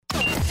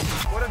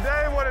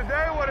a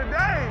day, what a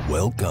day.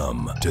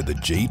 Welcome to the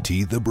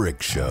JT the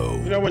Brick Show.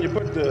 You know, when you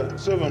put the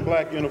silver and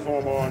black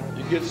uniform on,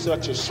 you get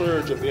such a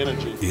surge of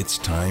energy. It's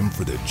time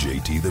for the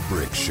JT the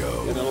Brick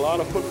Show. And a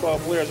lot of football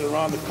players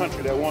around the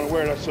country that want to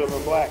wear that silver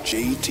and black.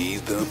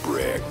 JT the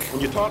Brick.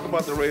 When you talk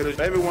about the Raiders,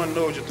 everyone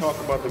knows you talk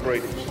about the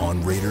Raiders.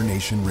 On Raider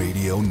Nation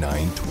Radio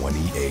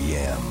 920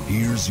 AM,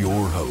 here's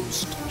your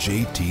host,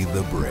 JT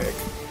the Brick.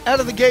 Out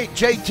of the gate,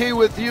 JT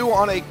with you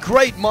on a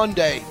great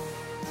Monday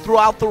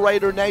throughout the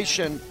Raider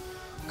Nation,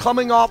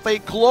 coming off a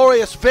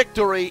glorious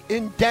victory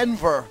in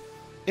Denver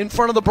in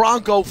front of the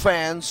Bronco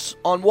fans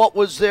on what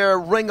was their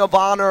Ring of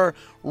Honor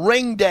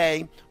ring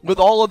day with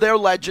all of their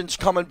legends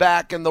coming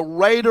back, and the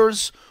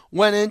Raiders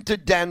went into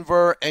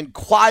Denver and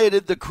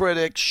quieted the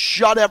critics,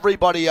 shut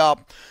everybody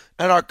up,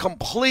 and are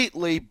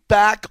completely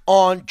back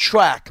on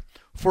track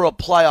for a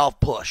playoff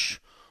push.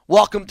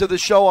 Welcome to the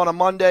show on a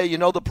Monday. You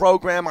know the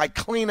program. I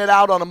clean it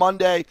out on a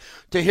Monday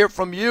to hear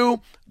from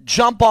you.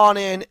 Jump on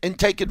in and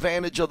take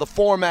advantage of the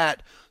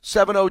format.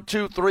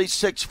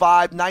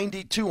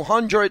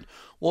 702-365-9200.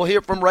 We'll hear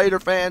from Raider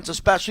fans,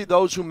 especially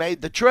those who made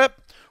the trip.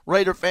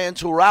 Raider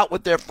fans who were out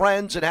with their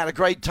friends and had a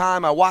great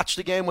time. I watched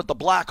the game with the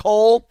Black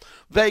Hole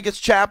Vegas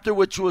chapter,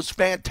 which was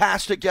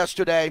fantastic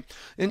yesterday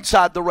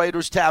inside the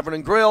Raiders Tavern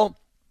and Grill.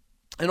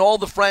 And all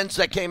the friends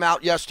that came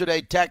out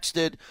yesterday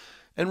texted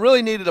and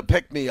really needed to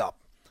pick me up.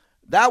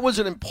 That was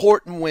an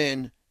important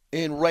win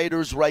in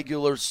Raiders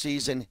regular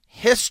season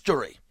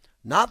history.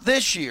 Not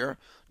this year,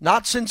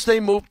 not since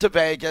they moved to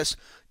Vegas,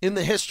 in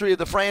the history of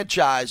the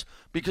franchise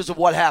because of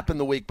what happened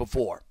the week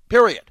before.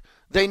 Period.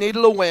 They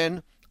needed a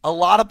win. A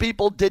lot of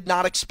people did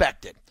not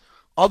expect it.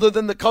 Other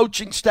than the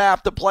coaching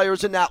staff, the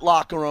players in that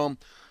locker room,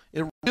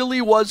 it really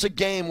was a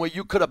game where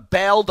you could have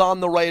bailed on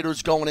the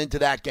Raiders going into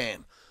that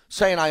game,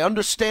 saying, I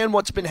understand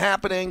what's been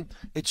happening.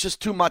 It's just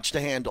too much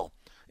to handle.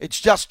 It's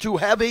just too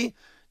heavy.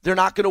 They're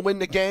not going to win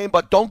the game,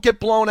 but don't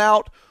get blown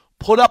out.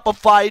 Put up a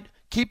fight,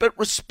 keep it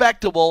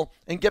respectable,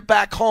 and get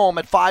back home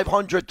at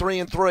 500,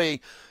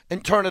 3-3,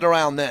 and turn it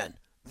around then.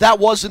 That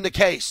wasn't the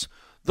case.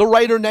 The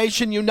Raider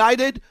Nation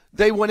united.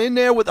 They went in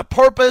there with a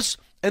purpose,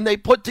 and they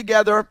put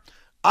together,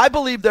 I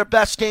believe, their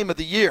best game of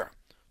the year.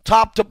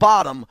 Top to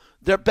bottom,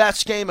 their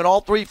best game in all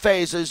three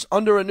phases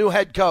under a new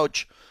head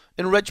coach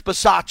in Rich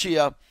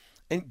Bisaccia,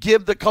 and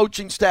give the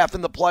coaching staff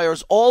and the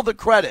players all the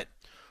credit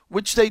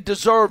which they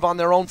deserve on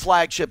their own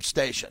flagship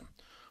station.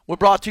 We're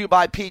brought to you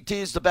by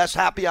PT's, the best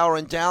happy hour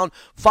in town,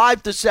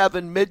 5 to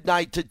 7,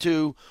 midnight to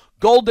 2.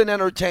 Golden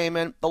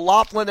Entertainment, the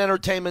Laughlin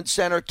Entertainment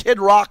Center, Kid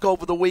Rock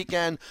over the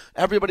weekend.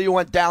 Everybody who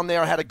went down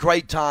there had a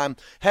great time.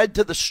 Head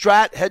to the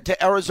Strat, head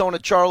to Arizona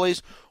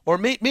Charlie's, or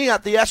meet me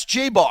at the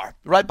SG Bar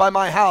right by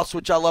my house,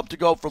 which I love to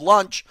go for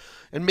lunch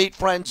and meet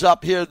friends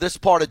up here, this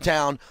part of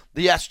town,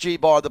 the SG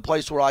Bar, the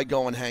place where I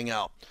go and hang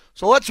out.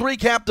 So let's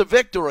recap the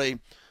victory.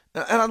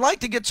 And I'd like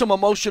to get some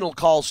emotional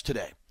calls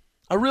today.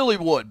 I really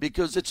would,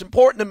 because it's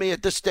important to me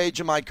at this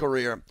stage of my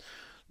career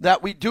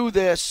that we do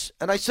this.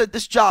 And I said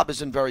this job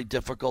isn't very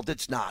difficult.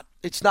 It's not.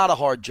 It's not a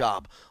hard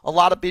job. A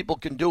lot of people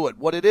can do it.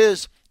 What it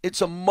is,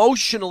 it's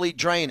emotionally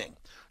draining.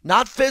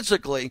 Not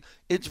physically.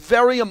 It's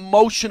very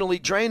emotionally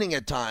draining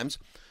at times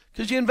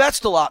because you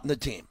invest a lot in the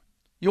team.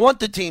 You want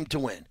the team to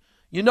win.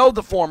 You know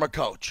the former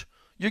coach.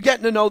 You're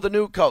getting to know the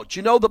new coach.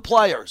 You know the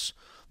players,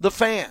 the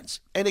fans,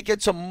 and it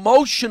gets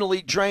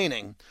emotionally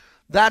draining.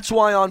 That's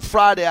why on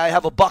Friday I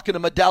have a bucket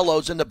of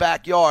Modelo's in the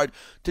backyard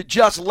to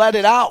just let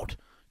it out,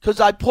 because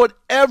I put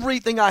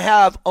everything I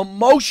have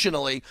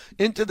emotionally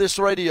into this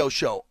radio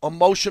show.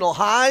 Emotional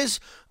highs,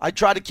 I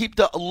try to keep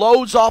the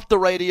lows off the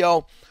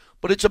radio,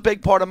 but it's a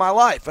big part of my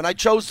life, and I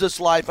chose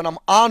this life, and I'm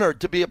honored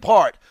to be a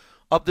part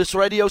of this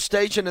radio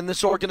station and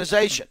this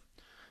organization.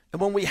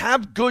 And when we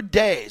have good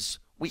days,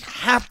 we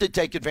have to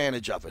take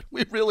advantage of it.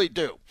 We really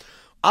do.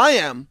 I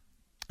am.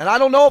 And I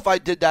don't know if I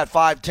did that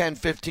 5, 10,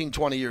 15,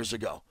 20 years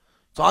ago.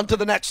 So on to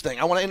the next thing.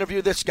 I want to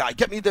interview this guy.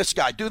 Get me this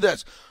guy. Do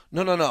this.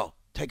 No.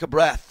 Take a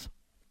breath.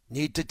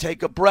 Need to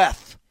take a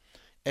breath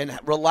and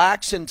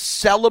relax and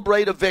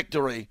celebrate a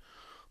victory,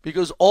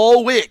 because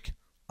all week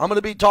I'm going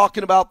to be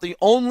talking about the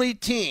only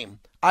team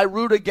I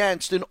root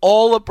against in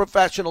all of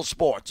professional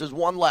sports. There's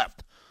one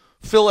left,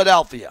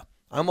 Philadelphia.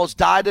 I almost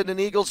died at an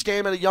Eagles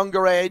game at a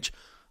younger age.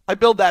 I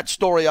built that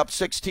story up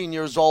 16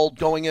 years old,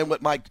 going in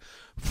with my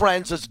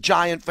friends as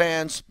Giant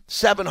fans,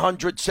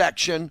 700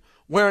 section,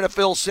 wearing a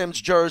Phil Simms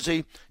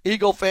jersey.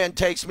 Eagle fan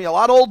takes me, a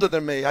lot older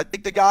than me. I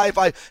think the guy, if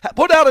I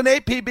put out an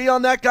APB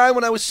on that guy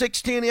when I was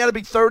 16, he had to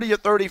be 30 or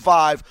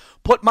 35.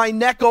 Put my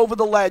neck over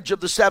the ledge of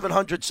the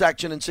 700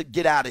 section and said,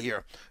 get out of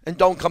here and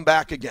don't come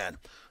back again.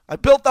 I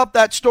built up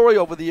that story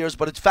over the years,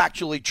 but it's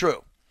factually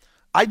true.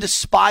 I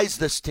despise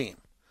this team.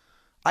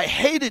 I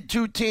hated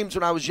two teams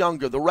when I was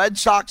younger, the Red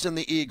Sox and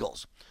the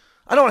Eagles.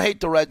 I don't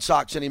hate the Red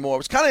Sox anymore. It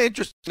was kind of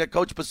interesting that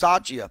Coach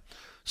Bisaccia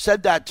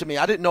said that to me.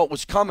 I didn't know it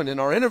was coming in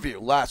our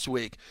interview last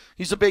week.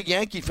 He's a big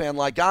Yankee fan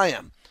like I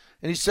am.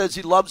 And he says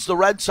he loves the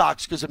Red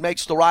Sox because it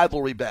makes the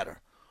rivalry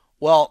better.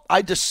 Well,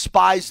 I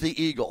despise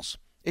the Eagles.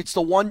 It's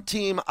the one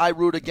team I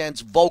root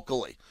against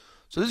vocally.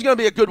 So this is going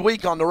to be a good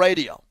week on the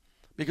radio,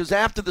 because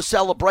after the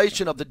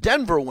celebration of the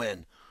Denver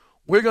win,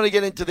 we're going to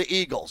get into the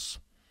Eagles.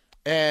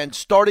 And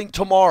starting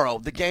tomorrow,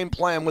 the game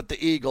plan with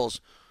the Eagles,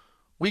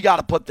 we got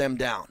to put them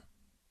down.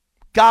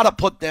 Got to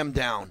put them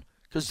down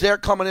because they're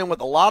coming in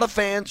with a lot of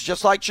fans,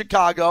 just like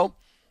Chicago,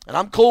 and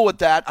I'm cool with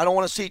that. I don't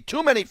want to see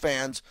too many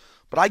fans,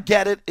 but I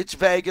get it. It's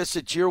Vegas.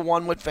 It's year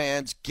one with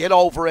fans. Get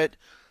over it.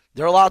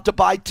 They're allowed to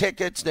buy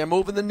tickets. They're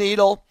moving the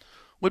needle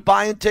with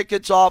buying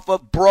tickets off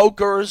of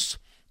brokers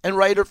and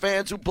Raider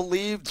fans who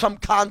believe some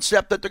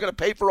concept that they're going to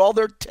pay for all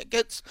their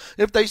tickets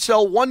if they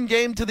sell one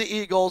game to the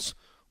Eagles.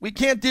 We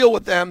can't deal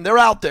with them. They're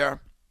out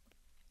there.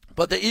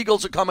 But the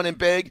Eagles are coming in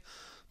big.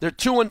 They're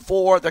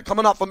 2-4. They're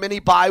coming off a mini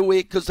bye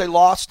week because they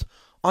lost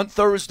on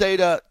Thursday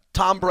to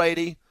Tom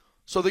Brady.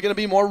 So they're going to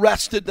be more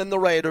rested than the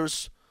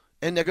Raiders,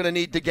 and they're going to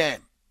need the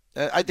game.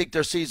 I think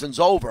their season's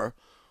over,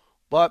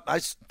 but I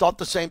thought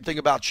the same thing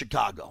about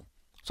Chicago.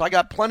 So I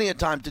got plenty of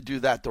time to do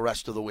that the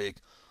rest of the week.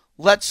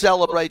 Let's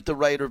celebrate the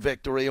Raider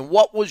victory. And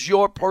what was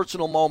your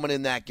personal moment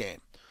in that game?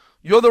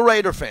 You're the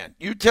Raider fan.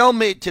 You tell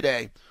me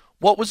today,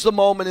 what was the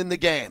moment in the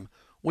game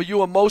where you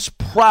were most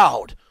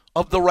proud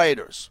of the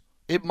Raiders?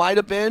 It might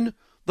have been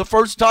the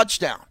first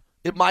touchdown.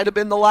 It might have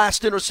been the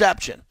last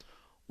interception.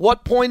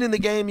 What point in the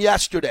game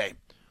yesterday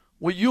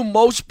were you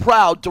most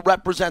proud to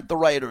represent the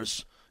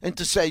Raiders and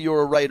to say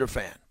you're a Raider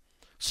fan?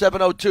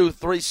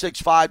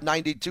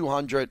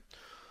 702-365-9200.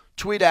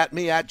 Tweet at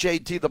me at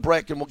JT the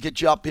Brick, and we'll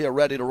get you up here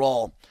ready to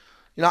roll.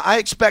 You know, I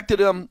expected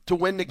them to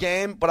win the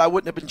game, but I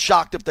wouldn't have been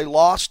shocked if they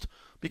lost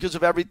because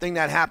of everything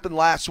that happened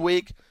last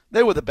week.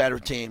 They were the better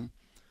team.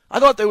 I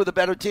thought they were the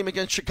better team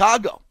against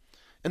Chicago,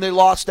 and they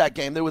lost that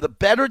game. They were the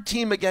better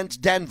team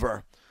against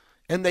Denver,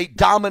 and they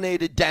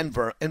dominated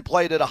Denver and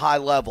played at a high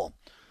level.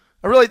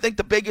 I really think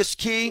the biggest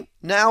key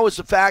now is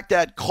the fact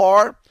that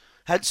Carr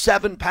had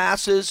 7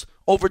 passes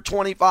over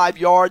 25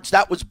 yards.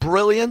 That was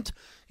brilliant.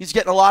 He's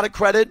getting a lot of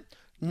credit.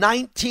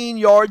 19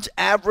 yards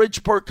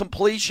average per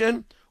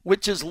completion,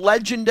 which is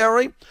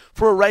legendary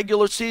for a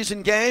regular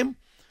season game.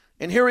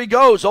 And here he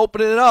goes,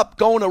 opening it up,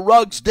 going to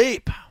Ruggs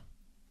deep.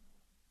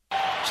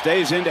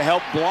 Stays in to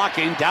help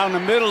blocking, down the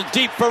middle,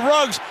 deep for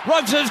Ruggs.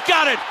 Ruggs has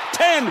got it.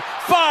 10,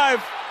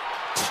 5.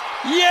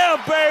 Yeah,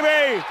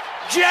 baby.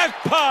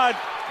 Jackpot.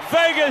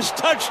 Vegas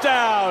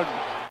touchdown.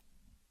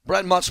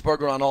 Brent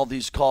Musburger on all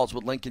these calls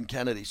with Lincoln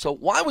Kennedy. So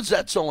why was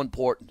that so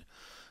important?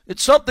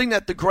 It's something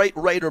that the great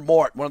Raider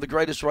Mort, one of the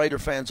greatest Raider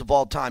fans of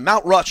all time,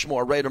 Mount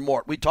Rushmore, Raider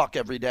Mort, we talk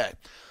every day.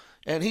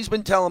 And he's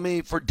been telling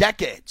me for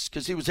decades,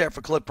 because he was there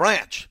for Cliff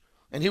Branch,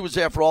 and he was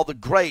there for all the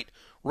great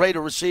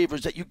Raider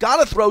receivers, that you got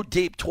to throw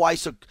deep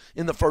twice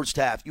in the first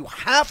half. You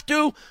have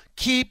to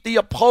keep the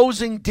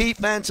opposing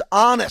defense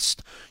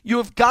honest. You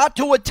have got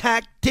to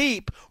attack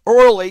deep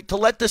early to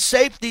let the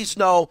safeties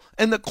know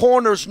and the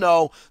corners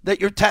know that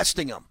you're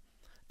testing them.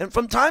 And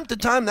from time to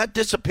time, that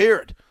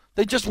disappeared.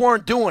 They just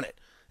weren't doing it.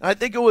 And I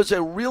think it was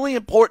a really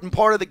important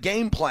part of the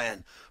game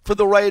plan for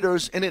the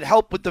Raiders, and it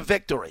helped with the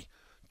victory.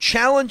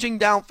 Challenging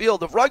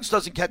downfield. If Ruggs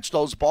doesn't catch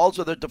those balls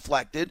or they're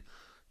deflected,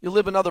 you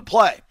live another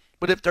play.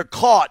 But if they're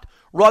caught,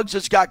 Ruggs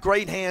has got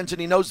great hands and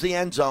he knows the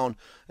end zone,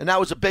 and that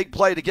was a big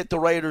play to get the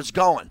Raiders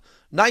going.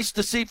 Nice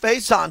to see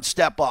Faison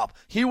step up.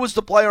 He was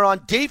the player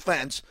on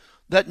defense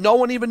that no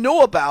one even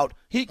knew about.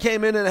 He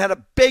came in and had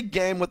a big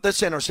game with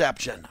this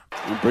interception.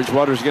 And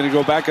Bridgewater's going to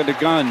go back at the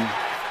gun.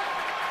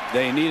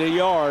 They need a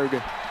yard.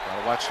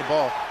 Gotta watch the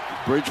ball.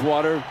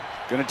 Bridgewater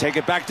going to take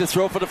it back to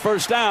throw for the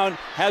first down.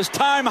 Has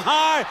time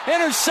high.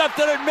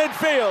 Intercepted at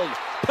midfield.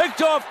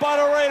 Picked off by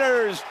the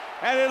Raiders.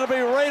 And it'll be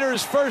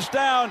Raiders first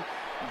down.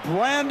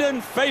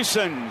 Brandon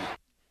Faison.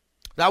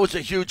 That was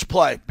a huge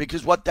play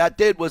because what that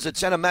did was it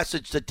sent a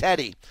message to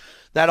Teddy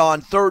that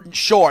on 3rd and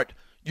short,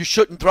 you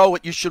shouldn't throw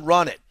it, you should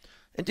run it.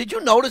 And did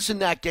you notice in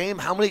that game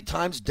how many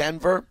times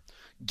Denver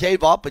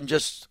gave up and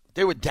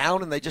they were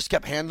down and they just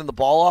kept handing the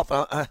ball off?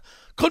 I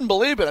couldn't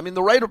believe it. I mean,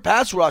 the Raider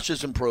pass rush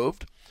has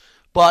improved,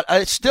 but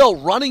it's still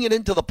running it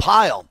into the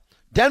pile.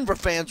 Denver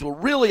fans were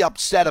really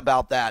upset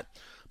about that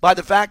by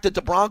the fact that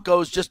the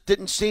Broncos just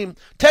didn't seem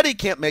 – Teddy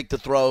can't make the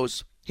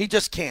throws. He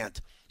just can't.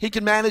 He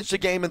can manage the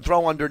game and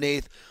throw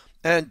underneath,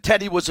 and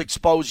Teddy was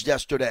exposed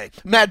yesterday.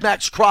 Mad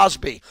Max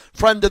Crosby,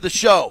 friend of the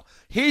show,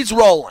 he's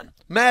rolling.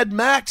 Mad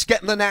Max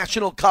getting the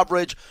national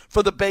coverage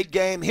for the big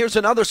game. Here's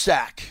another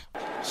sack.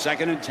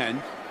 2nd and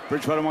 10.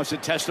 Bridgewater wants to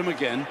test him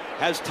again.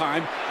 Has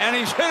time, and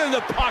he's hit in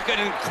the pocket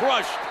and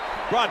crushed.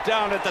 Brought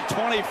down at the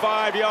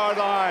 25-yard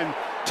line.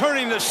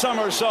 Turning the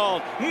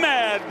somersault.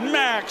 Mad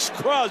Max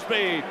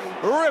Crosby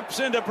rips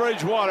into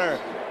Bridgewater.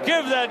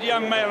 Give that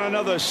young man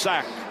another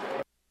sack.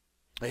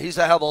 He's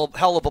a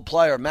hell of a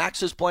player.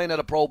 Max is playing at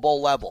a Pro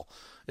Bowl level.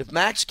 If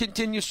Max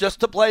continues just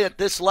to play at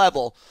this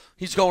level,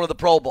 he's going to the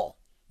Pro Bowl.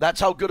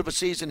 That's how good of a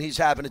season he's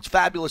having. It's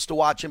fabulous to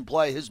watch him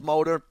play. His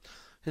motor,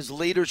 his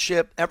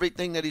leadership,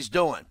 everything that he's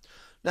doing.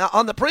 Now,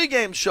 on the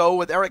pregame show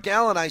with Eric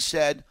Allen, I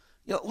said,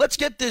 let's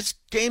get this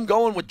game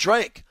going with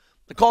Drake.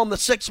 They call him the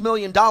 $6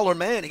 million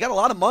man. He got a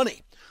lot of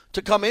money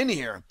to come in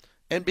here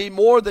and be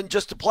more than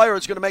just a player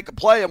who's going to make a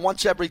play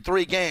once every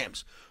 3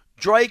 games.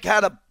 Drake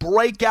had a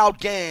breakout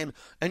game,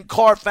 and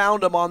Carr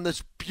found him on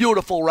this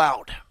beautiful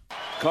route.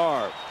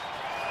 Carr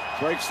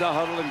breaks the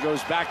huddle and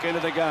goes back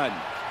into the gun.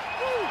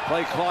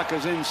 Play clock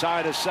is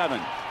inside of 7.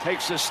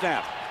 Takes the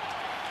snap.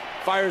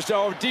 Fires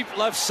over deep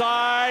left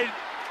side.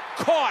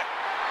 Caught.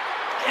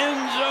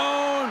 End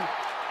zone.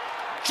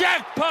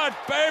 Jackpot,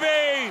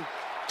 baby!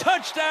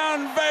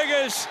 Touchdown,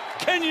 Vegas.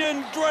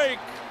 Kenyon Drake.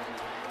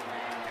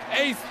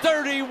 A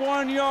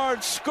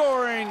 31-yard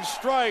scoring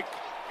strike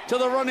to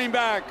the running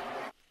back.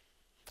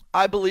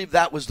 I believe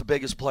that was the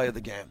biggest play of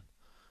the game.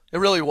 It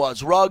really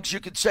was. Ruggs, you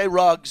could say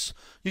Ruggs.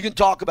 You can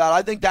talk about it.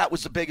 I think that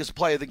was the biggest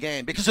play of the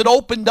game because it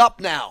opened up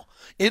now.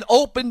 It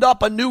opened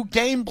up a new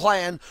game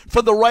plan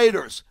for the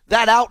Raiders.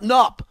 That out and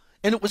up.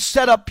 And it was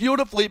set up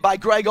beautifully by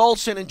Greg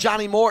Olsen and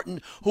Johnny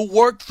Morton, who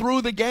worked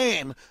through the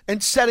game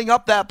and setting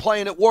up that play,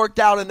 and it worked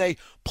out, and they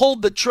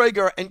pulled the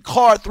trigger, and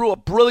Carr threw a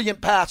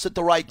brilliant pass at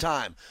the right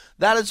time.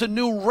 That is a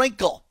new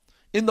wrinkle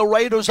in the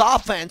Raiders'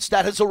 offense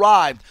that has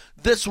arrived.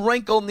 This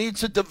wrinkle needs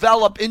to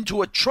develop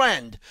into a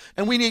trend,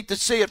 and we need to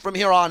see it from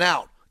here on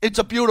out. It's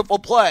a beautiful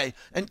play,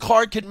 and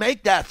Carr can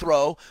make that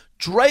throw.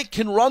 Drake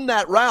can run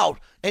that route,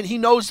 and he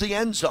knows the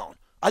end zone.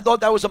 I thought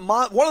that was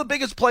one of the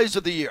biggest plays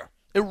of the year.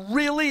 It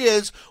really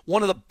is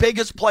one of the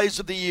biggest plays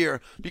of the year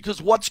because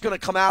what's going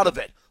to come out of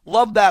it.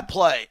 Love that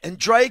play. And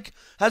Drake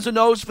has a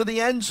nose for the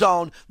end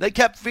zone. They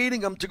kept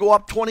feeding him to go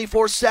up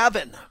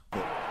 24-7.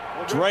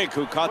 Drake,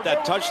 who caught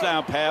that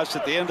touchdown pass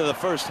at the end of the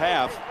first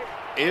half,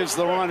 is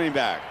the running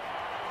back.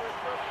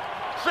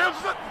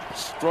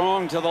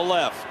 Strong to the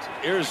left.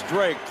 Here's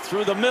Drake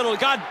through the middle.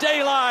 Got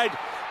daylight.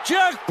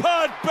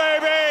 Jackpot,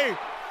 baby!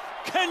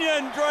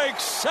 Kenyon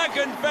Drake's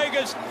second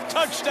Vegas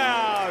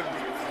touchdown.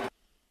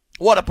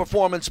 What a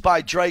performance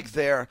by Drake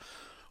there,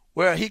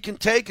 where he can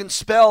take and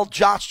spell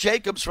Josh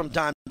Jacobs from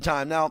time to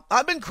time. Now,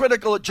 I've been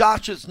critical of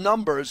Josh's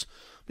numbers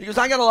because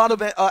I got a lot of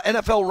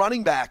NFL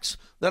running backs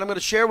that I'm going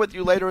to share with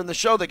you later in the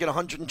show. They get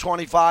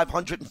 125,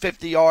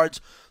 150 yards.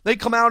 They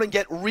come out and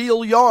get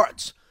real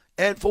yards.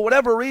 And for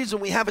whatever reason,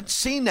 we haven't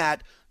seen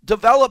that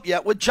develop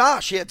yet with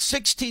Josh. He had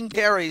 16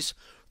 carries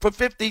for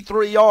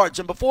 53 yards.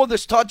 And before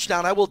this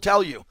touchdown, I will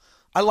tell you,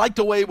 I liked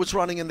the way he was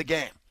running in the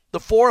game. The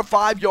 4 or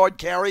 5 yard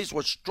carries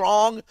were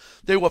strong.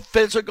 They were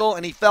physical,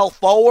 and he fell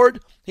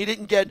forward. He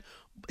didn't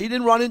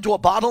run into a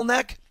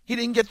bottleneck. He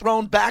didn't get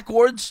thrown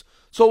backwards.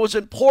 So it was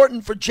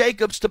important for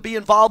Jacobs to be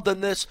involved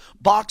in this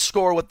box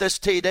score with this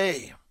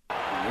TD.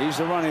 He's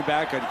the running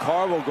back, and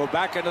Carr will go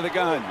back into the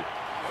gun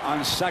on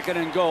 2nd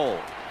and goal.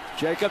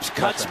 Jacobs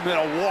cuts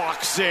middle,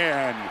 walks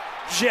in.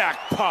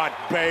 Jackpot,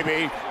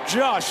 baby.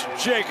 Josh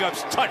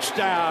Jacobs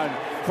touchdown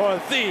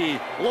for the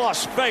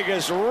Las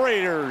Vegas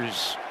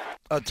Raiders.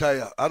 I'll tell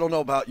you, I don't know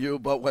about you,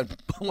 but when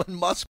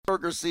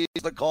Musburger sees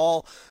the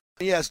call,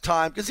 he has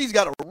time because he's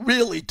got a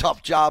really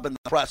tough job in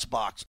the press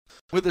box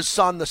with his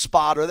son, the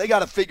spotter. They got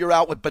to figure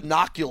out with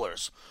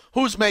binoculars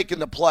who's making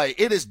the play.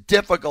 It is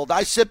difficult.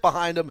 I sit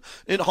behind him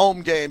in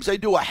home games. They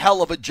do a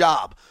hell of a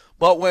job.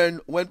 But when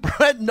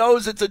Brett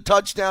knows it's a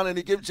touchdown and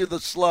he gives you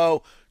the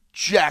slow,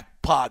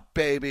 jackpot,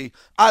 baby,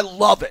 I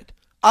love it.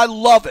 I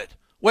love it.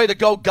 Way to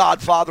go,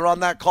 Godfather,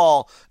 on that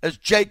call as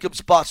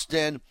Jacobs busts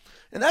in.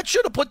 And that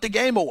should have put the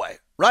game away,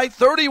 right?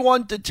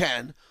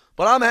 31-10.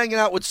 But I'm hanging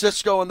out with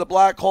Cisco in the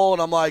black hole, and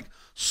I'm like,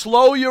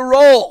 slow your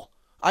roll.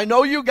 I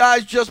know you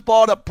guys just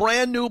bought a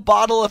brand new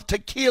bottle of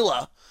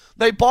tequila.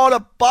 They bought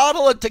a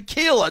bottle of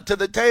tequila to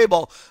the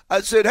table.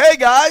 I said, hey,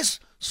 guys,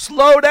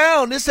 slow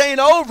down. This ain't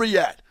over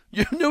yet.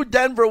 You knew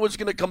Denver was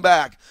going to come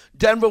back.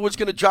 Denver was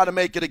going to try to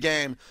make it a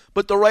game.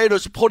 But the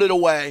Raiders put it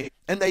away,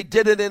 and they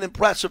did it in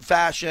impressive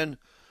fashion.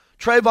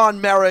 Trayvon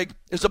Merrick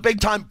is a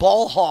big-time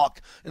ball hawk,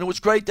 and it was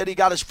great that he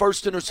got his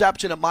first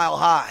interception at Mile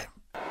High.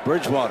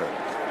 Bridgewater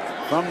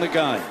from the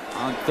gun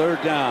on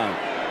 3rd down.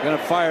 Going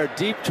to fire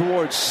deep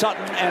towards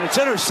Sutton, and it's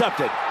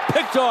intercepted.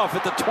 Picked off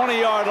at the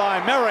 20-yard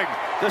line. Merrick,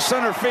 the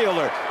center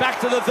fielder,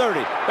 back to the 30,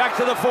 back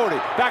to the 40,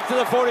 back to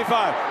the 45,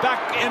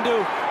 back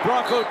into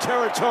Bronco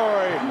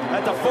territory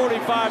at the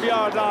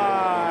 45-yard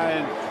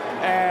line.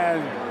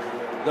 And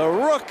the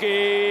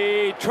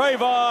rookie,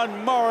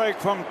 Trayvon Merrick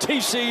from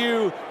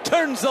TCU,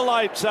 turns the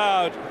lights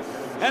out.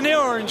 And the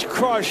Orange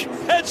Crush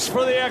heads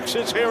for the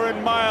exits here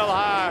in Mile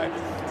High.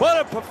 What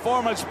a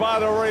performance by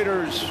the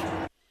Raiders.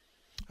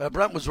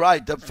 Brent was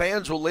right. The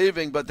fans were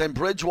leaving, but then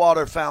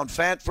Bridgewater found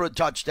Fant for a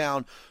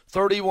touchdown,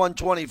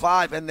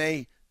 31-25, and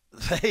they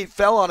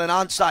fell on an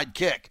onside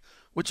kick,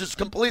 which is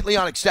completely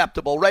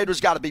unacceptable.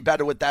 Raiders got to be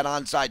better with that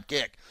onside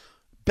kick.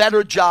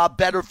 Better job,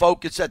 better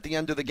focus at the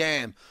end of the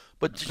game.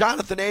 But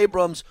Jonathan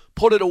Abrams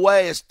put it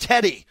away as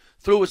Teddy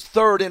threw his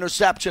 3rd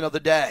interception of the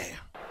day.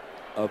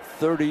 Of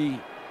 30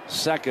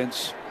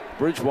 seconds,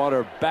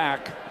 Bridgewater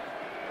back,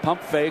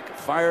 pump fake,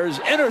 fires,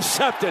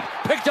 intercepted,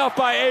 picked up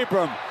by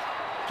Abram.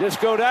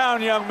 Just go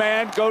down, young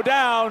man, go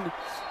down.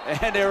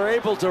 And they're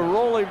able to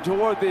roll him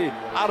toward the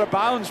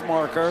out-of-bounds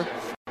marker.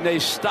 And they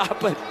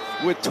stop it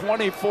with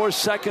 24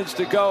 seconds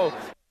to go.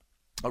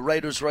 A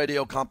Raiders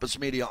Radio, Compass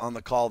Media on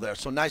the call there.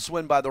 So nice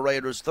win by the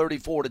Raiders,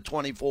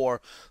 34-24.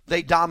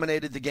 They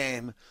dominated the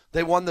game.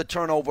 They won the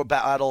turnover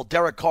battle.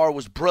 Derek Carr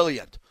was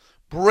brilliant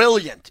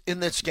in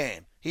this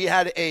game. He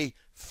had a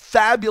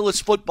fabulous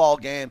football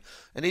game,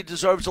 and he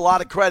deserves a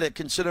lot of credit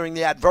considering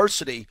the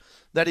adversity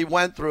that he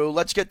went through.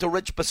 Let's get to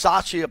Rich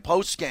Bisaccia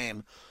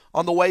post-game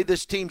on the way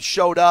this team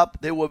showed up.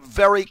 They were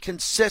very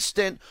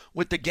consistent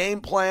with the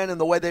game plan and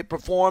the way they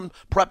performed,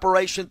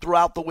 preparation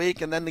throughout the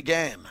week, and then the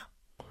game.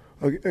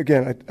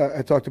 Again,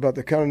 I talked about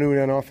the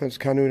continuity on offense,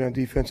 continuity on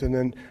defense, and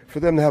then for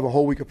them to have a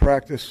whole week of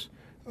practice,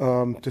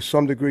 to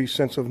some degree,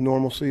 sense of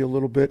normalcy a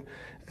little bit.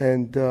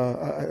 And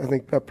I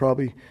think that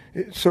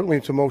certainly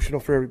it's emotional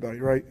for everybody,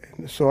 right?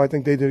 So I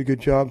think they did a good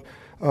job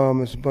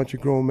as a bunch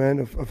of grown men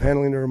of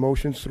handling their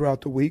emotions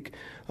throughout the week,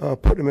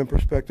 putting them in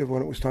perspective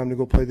when it was time to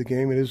go play the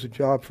game. It is a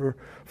job for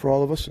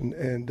all of us,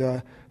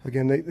 and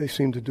again, they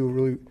seem to do a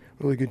really,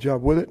 really good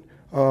job with it.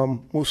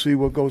 We'll see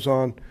what goes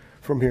on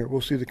from here. We'll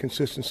see the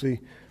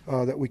consistency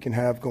that we can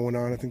have going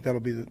on. I think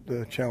that'll be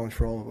the challenge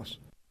for all of us.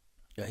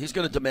 Yeah, he's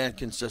going to demand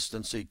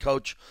consistency.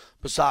 Coach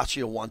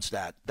Bisaccia wants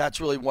that.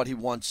 That's really what he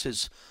wants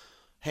his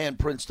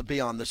handprints to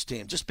be on this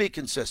team. Just be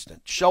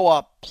consistent. Show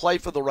up, play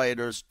for the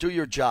Raiders, do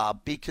your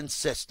job, be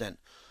consistent,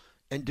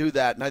 and do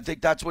that. And I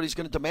think that's what he's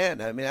going to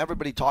demand. I mean,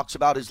 everybody talks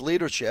about his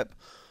leadership.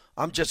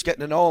 I'm just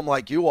getting to know him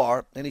like you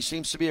are, and he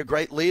seems to be a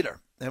great leader.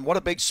 And what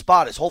a big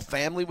spot. His whole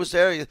family was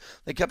there.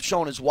 They kept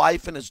showing his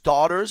wife and his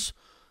daughters.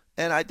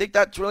 And I think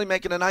that's really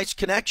making a nice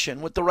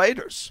connection with the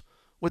Raiders,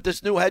 with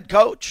this new head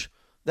coach,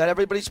 that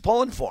everybody's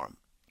pulling for him,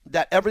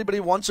 that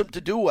everybody wants him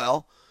to do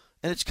well.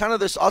 And it's kind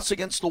of this us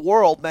against the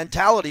world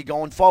mentality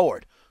going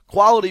forward.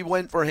 Quality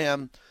win for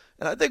him.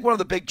 And I think one of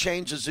the big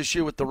changes this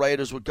year with the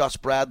Raiders with Gus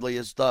Bradley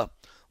is the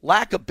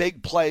lack of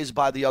big plays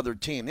by the other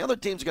team. The other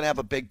team's going to have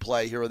a big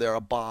play here or there,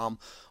 a bomb,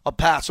 a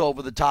pass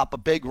over the top, a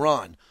big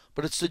run.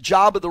 But it's the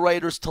job of the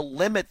Raiders to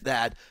limit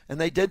that, and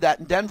they did that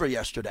in Denver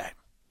yesterday.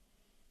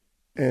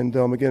 And,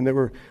 again,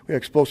 we had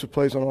explosive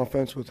plays on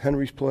offense with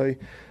Henry's play.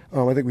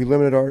 I think we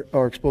limited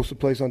our explosive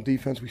plays on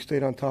defense. We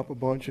stayed on top a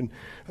bunch. And,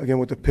 again,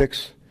 with the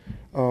picks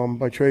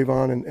by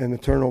Trayvon and the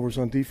turnovers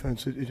on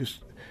defense, it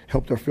just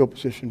helped our field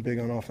position big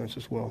on offense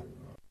as well.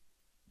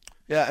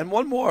 Yeah, and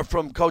one more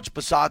from Coach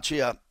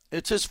Bisaccia.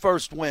 It's his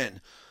first win.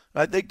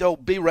 I think there'll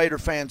be Raider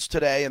fans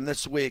today and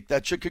this week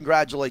that should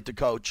congratulate the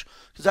coach,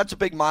 because that's a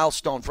big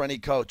milestone for any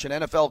coach. An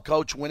NFL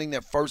coach winning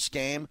their first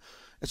game,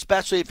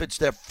 especially if it's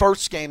their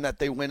first game that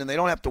they win and they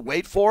don't have to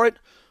wait for it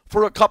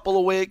for a couple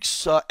of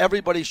weeks.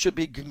 Everybody should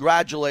be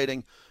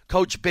congratulating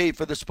Coach B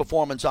for this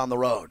performance on the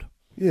road.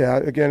 Yeah,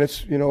 again,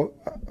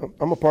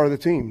 I'm a part of the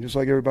team just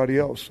like everybody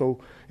else, so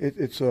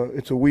it's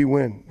a we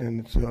win,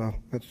 and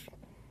that's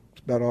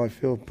about how I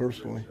feel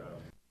personally.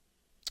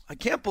 I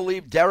can't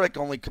believe Derek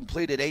only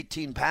completed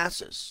 18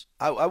 passes.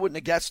 I wouldn't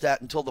have guessed that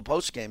until the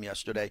postgame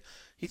yesterday.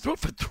 He threw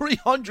for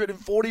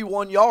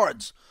 341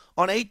 yards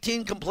on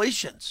 18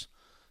 completions.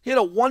 He had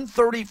a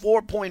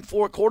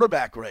 134.4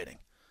 quarterback rating.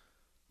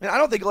 I mean, I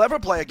don't think he'll ever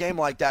play a game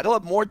like that. He'll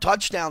have more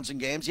touchdowns in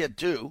games. He had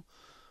 2.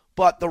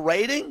 But the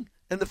rating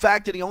and the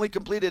fact that he only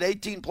completed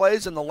 18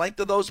 plays and the length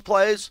of those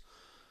plays.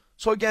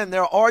 So, again,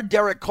 there are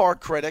Derek Carr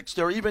critics.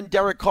 There are even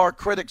Derek Carr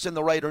critics in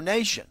the Raider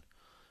Nation.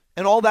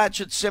 And all that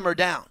should simmer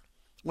down.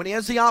 When he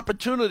has the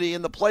opportunity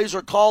and the plays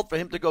are called for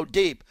him to go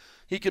deep,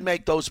 he can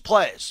make those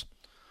plays.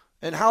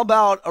 And how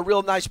about a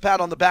real nice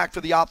pat on the back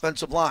for the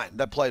offensive line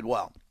that played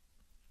well?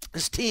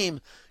 This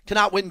team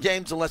cannot win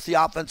games unless the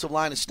offensive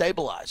line is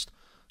stabilized.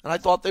 And I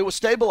thought they were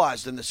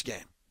stabilized in this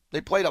game.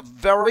 They played a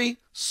very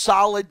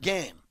solid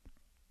game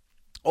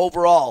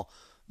overall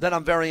that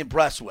I'm very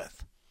impressed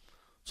with.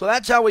 So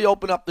that's how we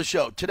open up the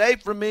show. Today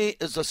for me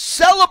is a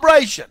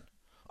celebration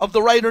of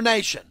the Raider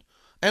Nation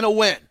and a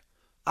win.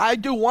 I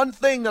do one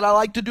thing that I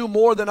like to do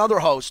more than other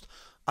hosts.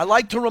 I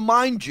like to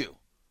remind you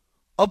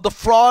of the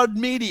fraud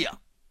media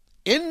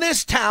in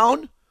this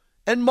town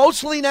and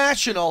mostly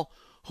national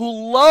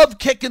who love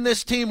kicking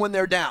this team when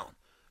they're down.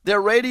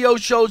 Their radio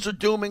shows are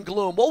doom and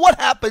gloom. Well, what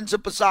happens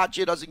if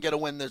Bisaccia doesn't get a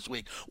win this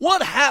week?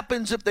 What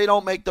happens if they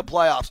don't make the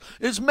playoffs?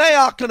 Is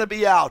Mayock going to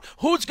be out?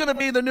 Who's going to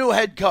be the new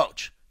head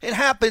coach? It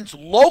happens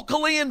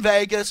locally in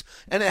Vegas,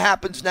 and it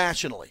happens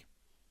nationally.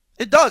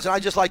 It does, and I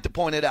just like to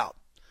point it out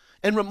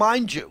and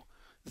remind you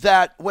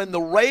that when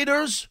the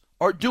Raiders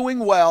are doing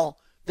well,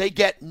 they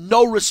get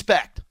no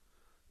respect.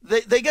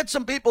 They get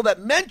some people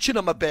that mention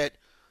them a bit,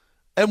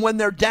 and when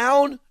they're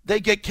down, they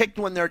get kicked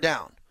when they're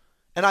down.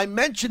 And I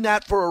mention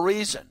that for a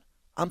reason.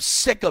 I'm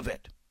sick of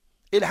it.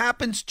 It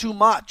happens too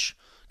much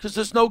because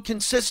there's no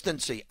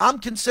consistency. I'm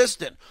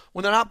consistent.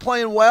 When they're not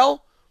playing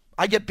well,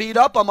 I get beat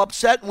up, I'm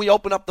upset, and we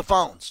open up the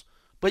phones.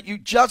 But you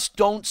just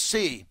don't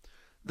see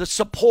the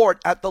support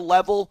at the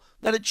level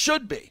that it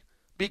should be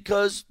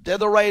because they're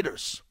the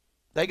Raiders.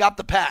 They got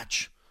the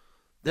patch.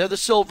 They're the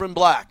silver and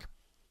black.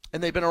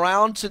 And they've been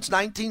around since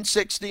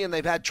 1960, and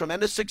they've had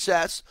tremendous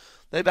success.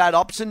 They've had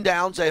ups and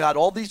downs. They've had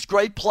all these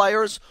great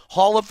players,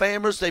 Hall of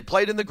Famers. They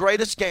played in the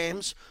greatest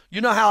games.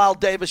 You know how Al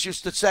Davis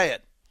used to say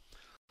it.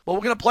 Well,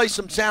 we're going to play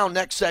some sound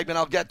next segment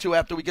I'll get to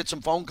after we get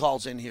some phone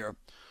calls in here.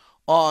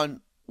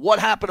 on what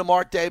happened to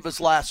Mark Davis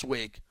last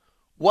week,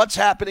 what's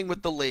happening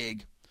with the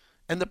league,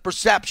 and the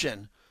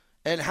perception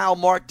and how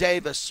Mark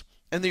Davis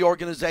and the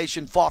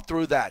organization fought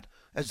through that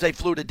as they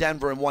flew to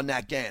Denver and won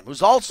that game. It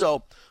was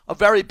also a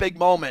very big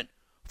moment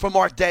for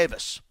Mark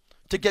Davis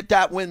to get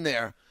that win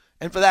there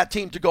and for that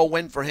team to go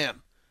win for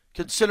him,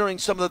 considering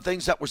some of the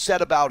things that were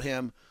said about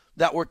him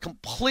that were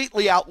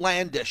completely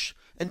outlandish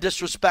and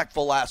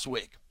disrespectful last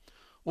week.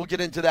 We'll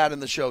get into that in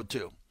the show,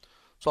 too.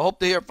 So I hope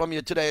to hear from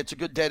you today. It's a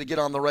good day to get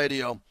on the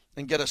radio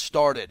and get us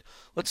started.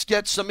 Let's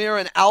get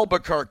Samir in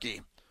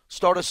Albuquerque.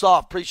 Start us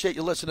off. Appreciate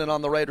you listening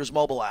on the Raiders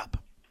mobile app.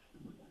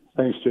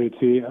 Thanks,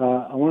 JT.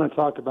 I want to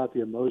talk about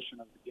the emotion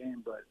of the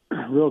game, but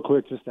real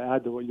quick, just to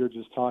add to what you're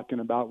just talking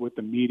about with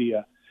the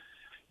media.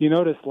 You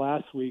noticed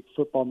last week,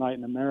 Football Night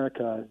in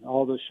America,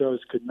 all those shows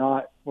could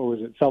not,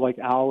 felt like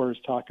hours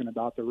talking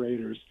about the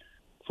Raiders.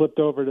 Flipped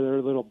over to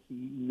their little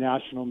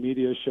national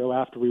media show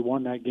after we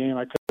won that game.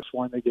 I could have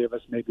sworn they gave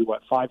us maybe,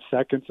 5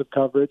 seconds of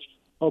coverage.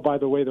 Oh, by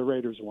the way, the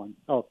Raiders won.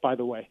 Oh, by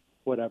the way,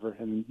 whatever.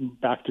 And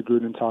back to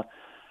Gruden talk.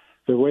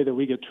 The way that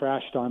we get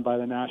trashed on by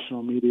the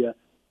national media,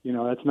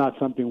 that's not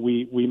something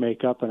we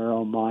make up in our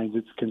own minds.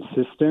 It's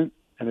consistent,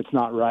 and it's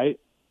not right.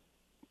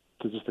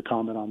 So just a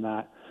comment on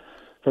that.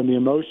 From the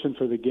emotion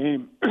for the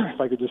game, if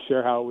I could just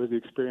share how the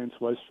experience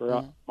was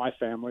for my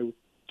family.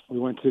 We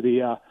went to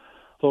the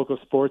local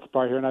sports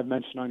bar here, and I've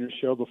mentioned on your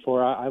show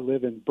before, I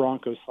live in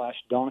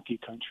Bronco/donkey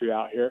country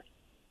out here.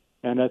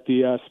 And at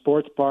the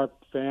sports bar,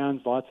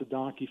 fans, lots of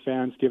donkey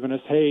fans giving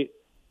us hate.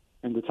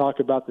 And to talk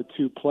about the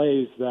two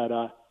plays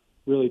that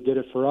really did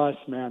it for us,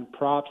 man,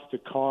 props to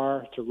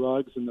Carr, to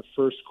Ruggs in the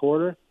first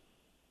quarter,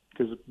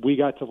 because we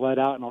got to let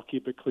out, and I'll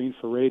keep it clean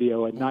for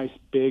radio, a nice,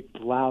 big,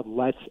 loud,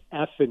 let's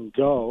effing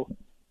go.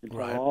 And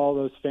for all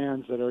those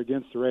fans that are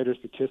against the Raiders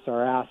to kiss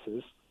our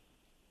asses.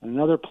 And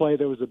another play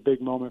that was a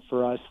big moment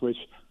for us, which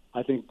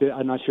I think,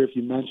 I'm not sure if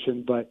you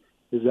mentioned, but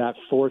is that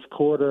fourth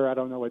quarter, I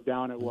don't know what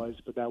down it was,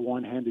 but that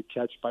one-handed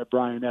catch by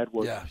Brian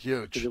Edwards. Yeah,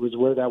 huge. Because it was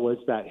where that was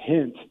that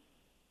hint.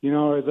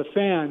 As a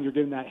fan, you're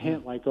getting that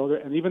hint,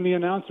 and even the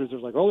announcers are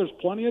like, there's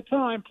plenty of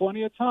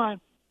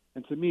time.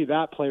 And to me,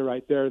 that play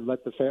right there,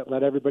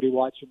 let everybody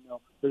watching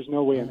know there's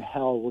no way in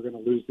hell we're going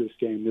to lose this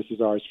game. This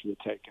is ours for the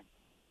taking.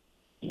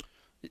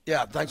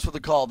 Yeah, thanks for the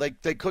call. They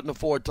couldn't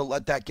afford to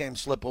let that game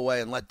slip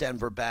away and let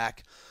Denver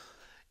back.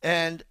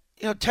 And,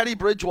 Teddy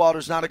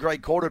Bridgewater's not a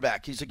great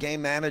quarterback. He's a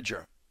game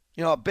manager.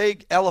 A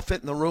big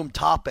elephant in the room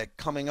topic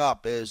coming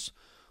up is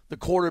the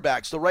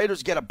quarterbacks. The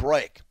Raiders get a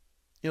break.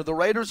 The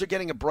Raiders are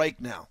getting a break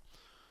now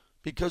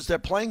because they're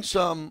playing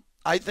some,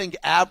 I think,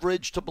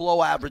 average to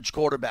below average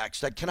quarterbacks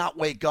that cannot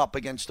wake up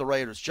against the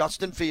Raiders.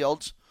 Justin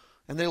Fields,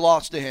 and they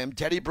lost to him.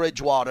 Teddy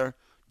Bridgewater,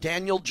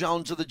 Daniel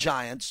Jones of the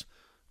Giants.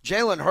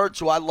 Jalen Hurts,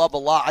 who I love a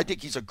lot. I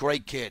think he's a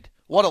great kid.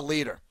 What a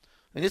leader.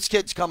 And this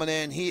kid's coming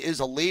in. He is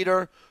a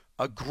leader,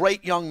 a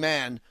great young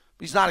man.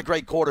 He's not a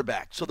great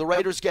quarterback. So the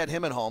Raiders get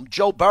him at home.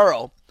 Joe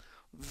Burrow,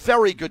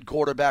 very good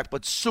quarterback,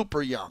 but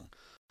super young.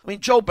 I mean,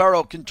 Joe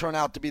Burrow can turn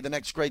out to be the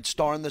next great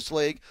star in this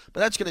league, but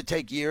that's going to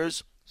take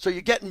years. So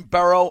you're getting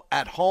Burrow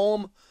at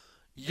home,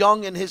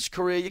 young in his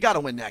career. You got to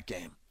win that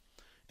game.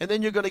 And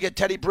then you're going to get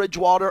Teddy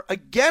Bridgewater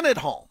again at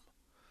home.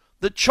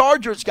 The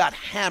Chargers got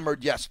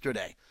hammered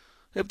yesterday.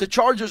 If the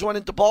Chargers went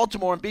into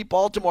Baltimore and beat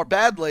Baltimore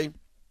badly,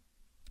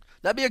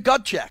 that'd be a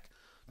gut check.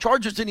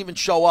 Chargers didn't even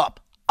show up.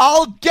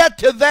 I'll get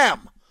to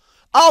them.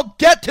 I'll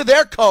get to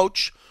their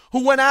coach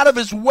who went out of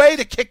his way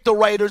to kick the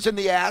Raiders in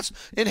the ass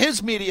in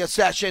his media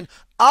session.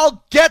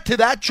 I'll get to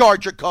that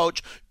Charger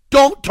coach.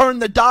 Don't turn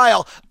the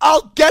dial.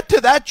 I'll get to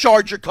that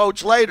Charger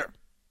coach later.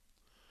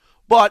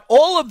 But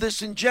all of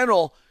this in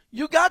general,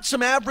 you got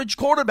some average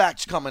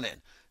quarterbacks coming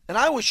in. And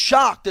I was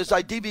shocked as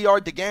I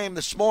DVR'd the game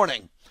this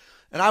morning,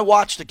 and I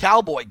watched the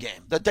Cowboy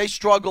game, that they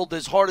struggled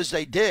as hard as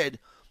they did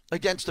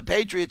against the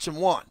Patriots and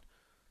won.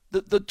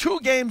 The two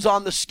games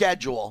on the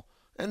schedule,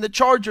 and the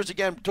Chargers,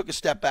 again, took a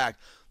step back.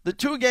 The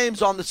two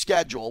games on the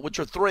schedule, which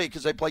are three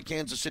because they play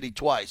Kansas City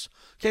twice.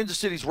 Kansas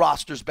City's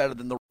roster is better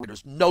than the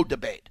Raiders, no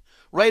debate.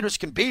 Raiders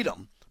can beat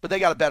them, but they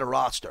got a better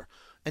roster.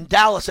 And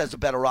Dallas has a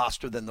better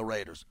roster than the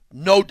Raiders,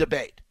 no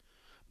debate.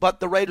 But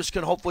the Raiders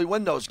can hopefully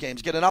win those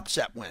games, get an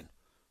upset win,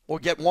 or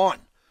get one.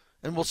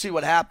 And we'll see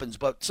what happens.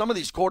 But some of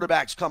these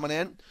quarterbacks coming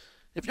in,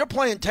 if you're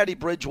playing Teddy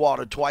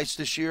Bridgewater twice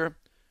this year,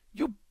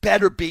 you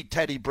better beat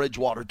Teddy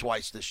Bridgewater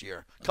twice this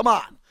year. Come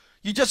on.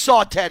 You just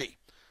saw Teddy.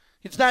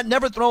 He's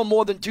never thrown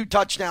more than 2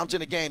 touchdowns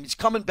in a game. He's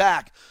coming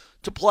back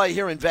to play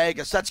here in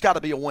Vegas. That's got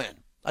to be a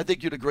win. I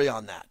think you'd agree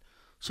on that.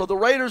 So the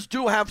Raiders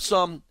do have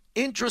some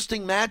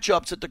interesting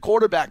matchups at the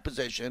quarterback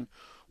position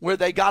where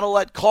they got to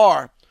let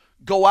Carr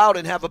go out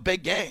and have a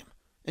big game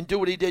and do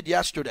what he did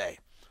yesterday.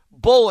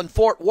 Bull in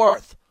Fort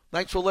Worth.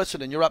 Thanks for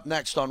listening. You're up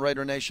next on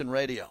Raider Nation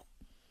Radio.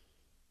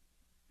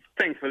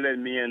 Thanks for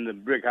letting me in the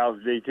Brick House,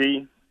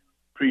 JT.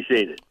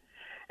 Appreciate it.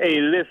 Hey,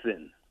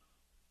 listen.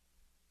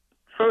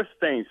 First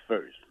things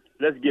first.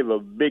 Let's give a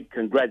big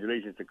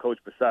congratulations to Coach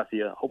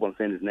Bisaccia. I hope I'm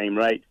saying his name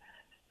right.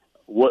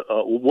 What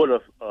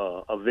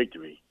a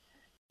victory.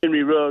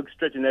 Henry Ruggs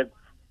stretching that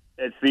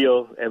at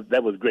field.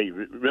 That was great,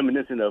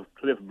 reminiscent of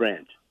Cliff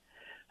Branch.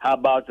 How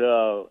about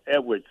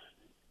Edwards,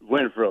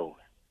 Renfro,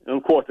 and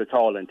of course the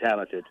tall and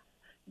talented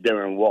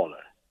Darren Waller.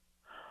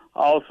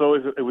 Also,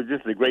 it was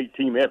just a great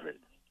team effort.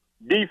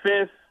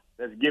 Defense,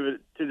 let's give it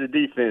to the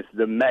defense,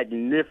 the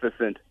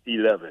magnificent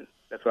 11.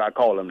 That's what I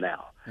call them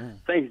now.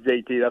 Thanks,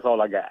 JT. That's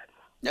all I got.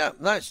 Yeah,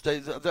 nice.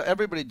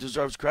 Everybody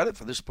deserves credit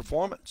for this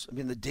performance. I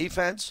mean, the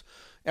defense,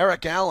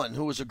 Eric Allen,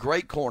 who was a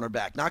great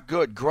cornerback, not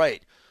good,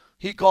 great.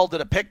 He called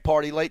it a pick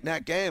party late in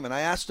that game, and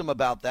I asked him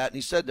about that, and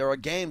he said there are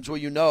games where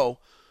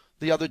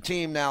the other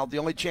team now, the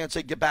only chance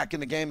they get back in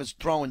the game is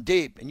throwing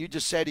deep, and you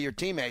just say to your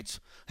teammates,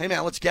 hey,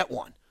 man, let's get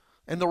one.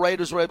 And the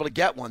Raiders were able to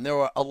get one. There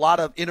were a lot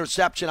of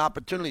interception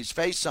opportunities,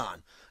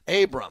 face-on,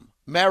 Abram,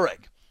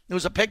 Merrick. There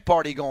was a pick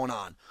party going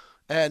on.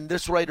 And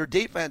this Raider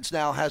defense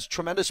now has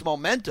tremendous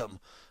momentum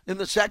in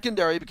the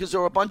secondary because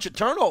there were a bunch of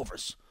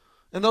turnovers.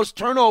 And those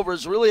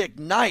turnovers really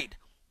ignite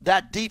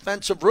that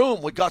defensive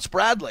room with Gus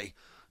Bradley.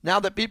 Now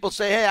that people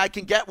say, hey, I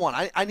can get one.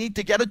 I need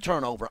to get a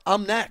turnover.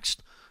 I'm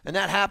next. And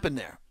that happened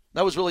there.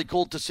 That was really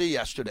cool to see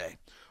yesterday.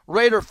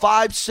 Raider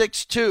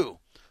 562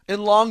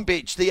 in Long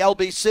Beach, the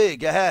LBC.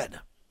 Go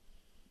ahead.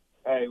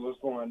 Hey, what's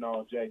going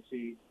on,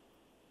 JT?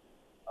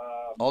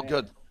 All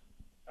good.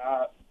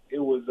 It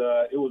was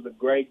a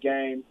great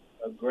game,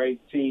 a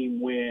great team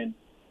win.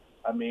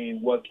 I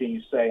mean, what can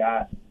you say?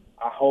 I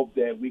hope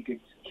that we could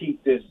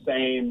keep this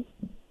same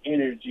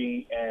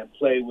energy and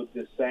play with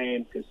the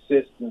same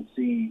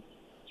consistency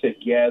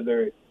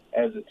together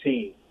as a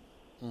team.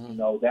 You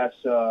know, that's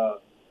the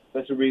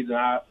reason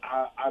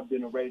I've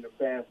been a Raider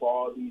fan for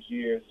all these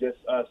years. Just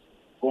us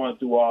going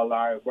through all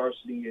our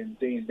adversity and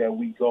things that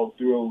we go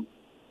through,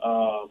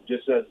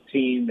 just as a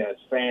team, as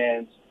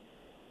fans,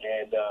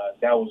 and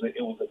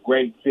it was a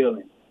great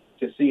feeling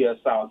to see us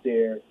out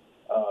there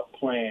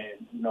playing,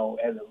 you know,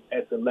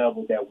 at the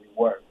level that we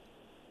were.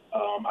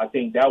 I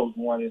think that was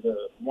one of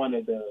the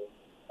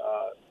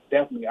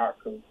definitely our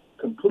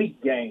complete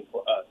game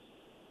for us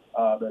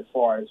as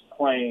far as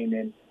playing,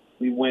 and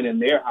we went in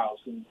their house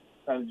and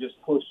kind of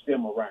just pushed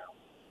them around.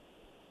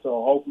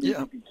 So hopefully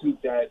we can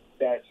keep that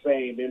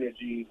same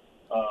energy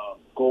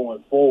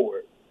going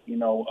forward. You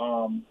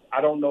know,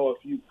 I don't know if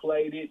you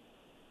played it,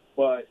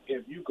 but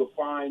if you could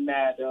find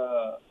that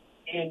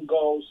end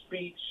goal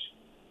speech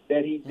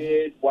that he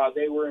did while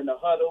they were in the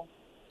huddle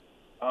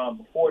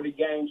before the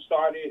game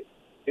started,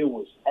 it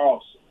was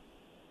awesome.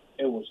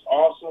 It was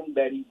awesome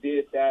that he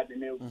did that, and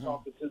they were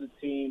talking to the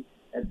team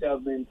and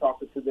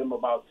talking to them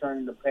about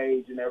turning the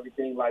page and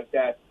everything like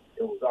that.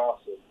 It was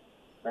awesome.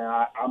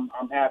 Man,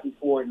 I'm happy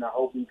for it, and I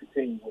hope we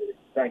continue with it.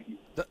 Thank you.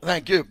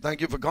 Thank you.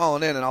 Thank you for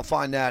calling in, and I'll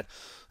find that,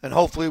 and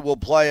hopefully we'll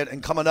play it.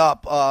 And coming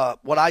up,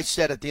 what I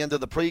said at the end of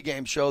the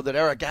pregame show that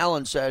Eric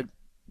Allen said,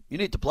 you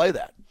need to play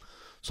that.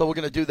 So we're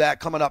going to do that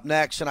coming up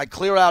next. And I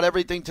clear out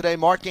everything today.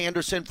 Mark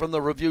Anderson from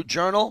the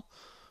Review-Journal.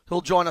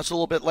 He'll join us a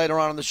little bit later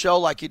on in the show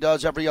like he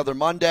does every other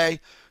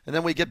Monday. And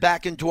then we get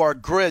back into our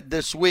grid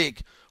this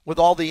week with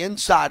all the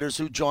insiders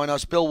who join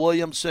us. Bill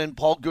Williamson,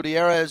 Paul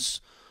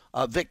Gutierrez,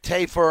 Vic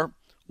Tafer.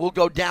 We'll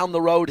go down the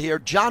road here.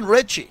 John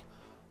Ritchie,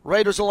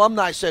 Raiders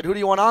alumni, said, who do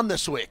you want on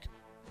this week?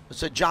 I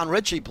said, John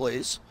Ritchie,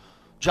 please.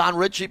 John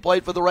Ritchie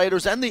played for the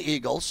Raiders and the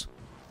Eagles.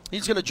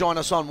 He's going to join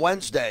us on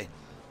Wednesday.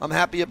 I'm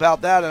happy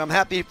about that, and I'm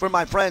happy for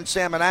my friends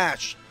Sam and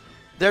Ash.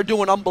 They're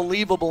doing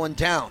unbelievable in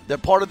town. They're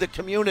part of the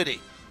community,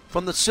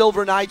 from the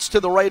Silver Knights to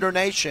the Raider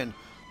Nation.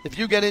 If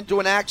you get into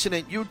an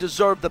accident, you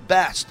deserve the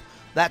best.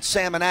 That's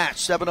Sam and Ash,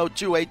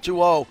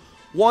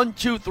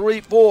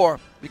 702-820-1234,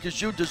 because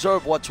you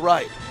deserve what's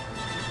right.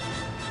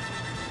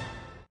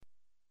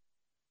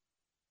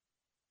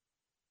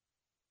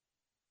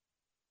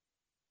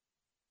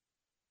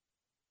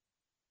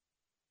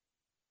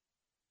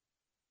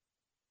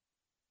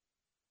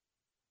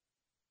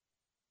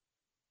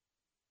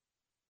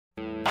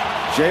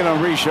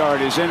 Jalen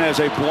Richard is in as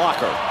a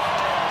blocker.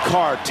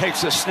 Carr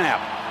takes a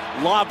snap,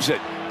 lobs it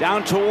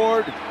down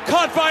toward,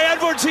 caught by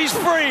Edwards, he's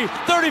free,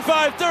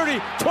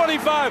 35-30,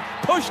 25,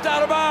 pushed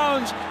out of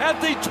bounds at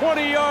the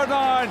 20-yard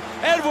line.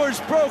 Edwards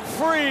broke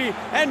free,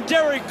 and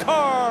Derek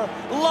Carr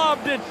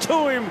lobbed it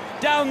to him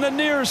down the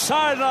near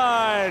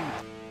sideline.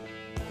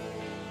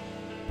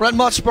 Brent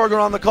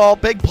Musburger on the call.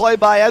 Big play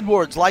by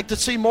Edwards. Like to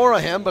see more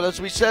of him, but as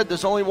we said,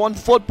 there's only one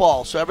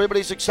football, so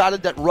everybody's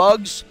excited that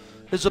Ruggs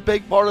is a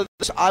big part of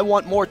this. I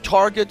want more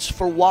targets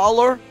for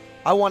Waller.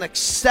 I want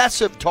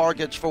excessive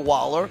targets for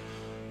Waller.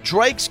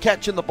 Drake's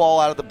catching the ball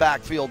out of the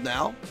backfield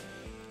now.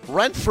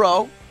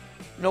 Renfro,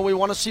 we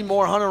want to see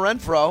more Hunter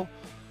Renfro.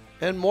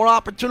 And more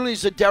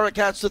opportunities that Derek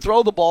has to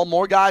throw the ball.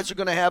 More guys are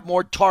going to have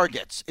more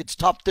targets. It's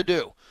tough to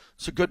do.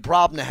 It's a good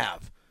problem to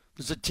have.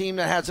 There's a team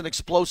that has an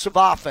explosive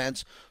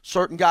offense.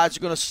 Certain guys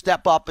are going to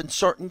step up in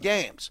certain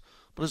games.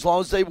 But as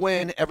long as they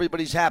win,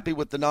 everybody's happy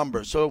with the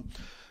numbers. So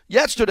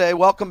yesterday,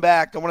 welcome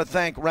back. I want to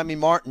thank Remy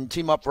Martin,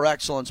 Team Up for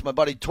Excellence, my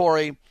buddy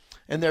Tori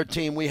and their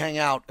team. We hang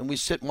out and we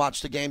sit and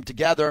watch the game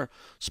together,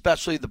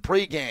 especially the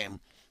pregame.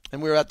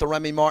 And we were at the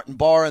Remy Martin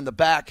bar in the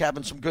back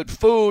having some good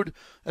food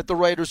at the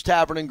Raiders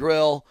Tavern and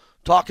Grill,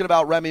 talking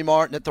about Remy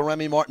Martin at the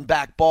Remy Martin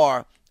back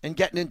bar. and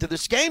getting into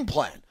this game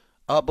plan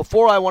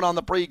before I went on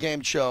the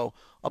pregame show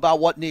about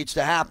what needs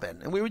to happen.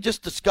 And we were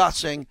just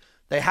discussing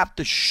they have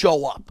to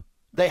show up.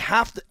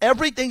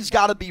 Everything's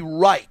got to be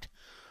right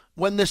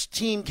when this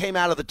team came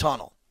out of the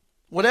tunnel.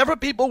 Whatever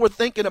people were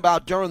thinking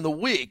about during the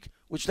week,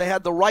 which they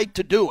had the right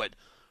to do it,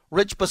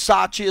 Rich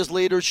Bisaccia's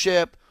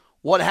leadership,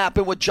 what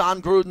happened with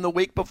John Gruden the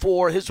week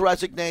before, his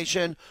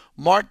resignation,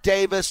 Mark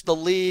Davis, the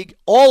league,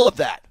 all of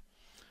that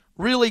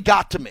really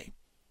got to me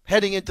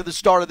heading into the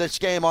start of this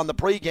game on the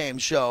pregame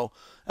show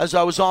as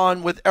I was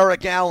on with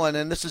Eric Allen,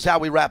 and this is how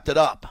we wrapped it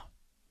up.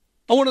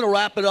 I wanted to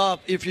wrap it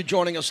up if you're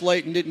joining us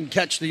late and didn't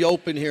catch the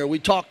open here. We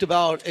talked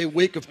about a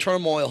week of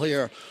turmoil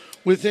here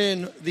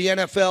within the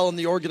NFL and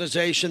the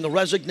organization, the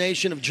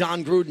resignation of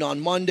John Gruden on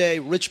Monday,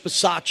 Rich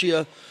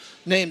Bisaccia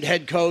named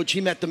head coach.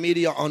 He met the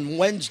media on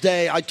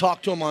Wednesday. I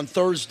talked to him on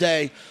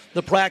Thursday.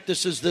 The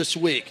practices this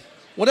week.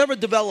 Whatever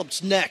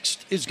develops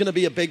next is going to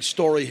be a big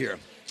story here.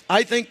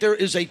 I think there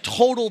is a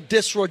total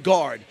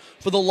disregard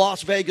for the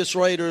Las Vegas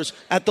Raiders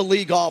at the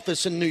league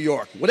office in New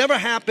York. Whatever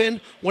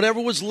happened,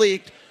 whatever was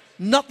leaked,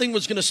 nothing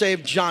was going to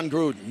save John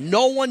Gruden.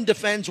 No one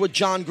defends what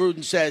John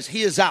Gruden says.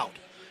 He is out.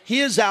 He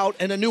is out,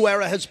 and a new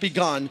era has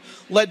begun,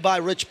 led by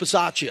Rich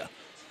Bisaccia.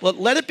 But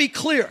let it be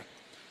clear,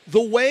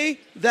 the way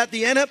that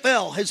the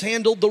NFL has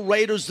handled the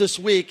Raiders this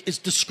week is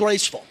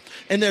disgraceful.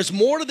 And there's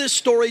more to this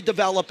story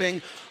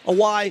developing,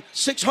 why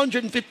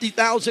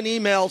 650,000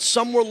 emails,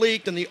 some were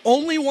leaked, and the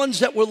only ones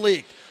that were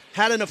leaked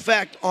had an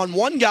effect on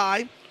one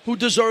guy who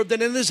deserved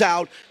it and is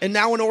out, and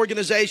now an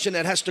organization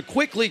that has to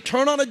quickly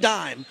turn on a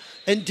dime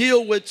and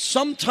deal with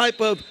some type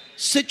of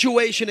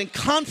situation and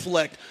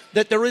conflict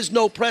that there is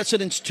no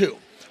precedence to.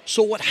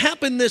 So what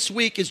happened this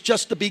week is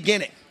just the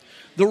beginning.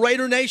 The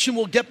Raider Nation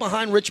will get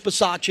behind Rich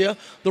Bisaccia.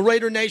 The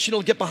Raider Nation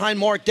will get behind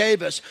Mark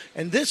Davis.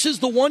 And this is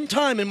the one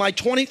time in my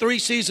 23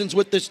 seasons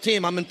with this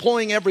team, I'm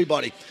employing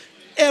everybody.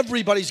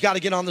 Everybody's got to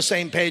get on the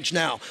same page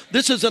now.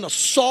 This is an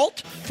assault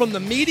from the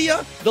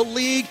media, the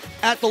league,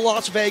 at the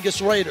Las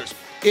Vegas Raiders.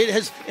 It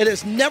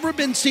has never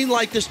been seen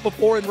like this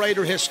before in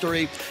Raider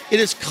history. It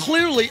is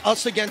clearly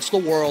us against the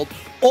world.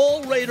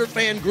 All Raider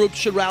fan groups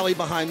should rally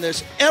behind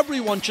this.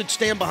 Everyone should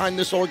stand behind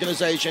this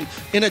organization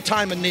in a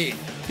time of need,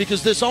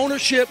 because this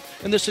ownership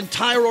and this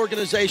entire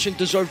organization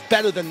deserve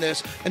better than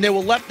this, and they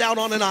were left out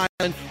on an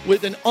island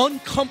with an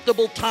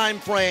uncomfortable time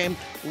frame,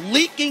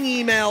 leaking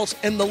emails,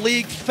 and the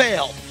league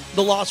failed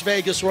the Las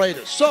Vegas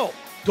Raiders. So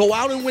go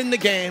out and win the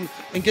game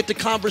and get the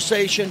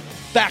conversation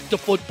back to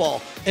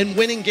football and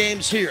winning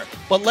games here.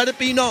 But let it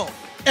be known,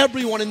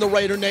 everyone in the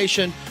Raider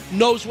Nation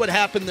knows what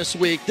happened this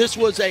week. This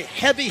was a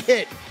heavy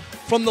hit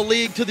from the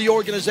league to the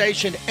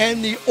organization,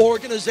 and the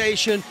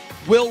organization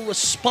will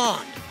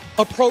respond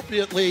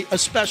appropriately,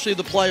 especially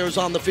the players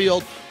on the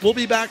field. We'll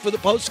be back for the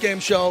post-game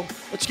show.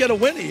 Let's get a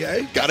winnie,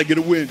 eh? Got to get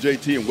a win,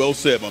 JT, and well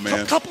said, my man.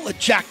 A couple of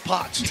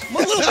jackpots. A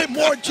little bit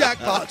more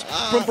jackpots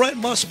from Brent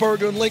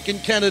Musburger and Lincoln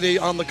Kennedy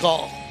on the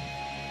call.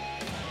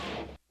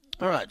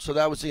 All right, so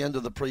that was the end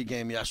of the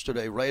pregame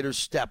yesterday. Raiders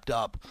stepped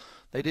up.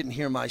 They didn't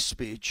hear my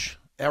speech.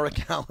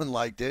 Eric Allen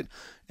liked it.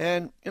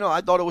 And,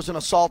 I thought it was an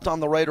assault on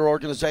the Raider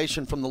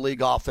organization from the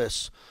league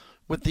office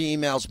with the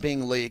emails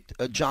being leaked.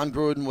 John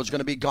Gruden was going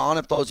to be gone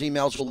if those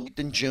emails were leaked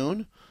in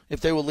June.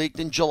 If they were leaked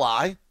in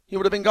July, he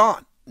would have been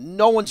gone.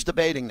 No one's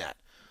debating that.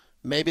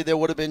 Maybe there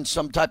would have been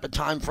some type of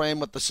time frame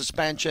with the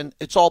suspension.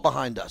 It's all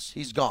behind us.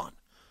 He's gone.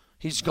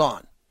 He's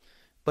gone.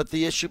 But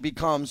the issue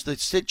becomes the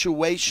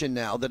situation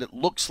now that it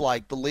looks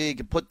like the league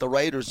had put the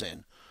Raiders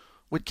in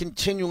with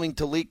continuing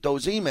to leak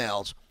those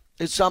emails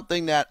is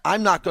something that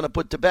I'm not going to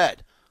put to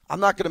bed. I'm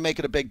not going to make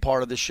it a big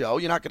part of the show.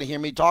 You're not going to hear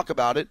me talk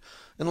about it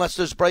unless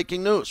there's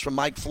breaking news from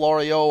Mike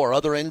Florio or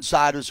other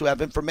insiders who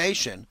have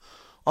information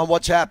on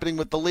what's happening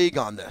with the league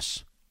on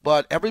this.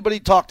 But everybody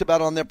talked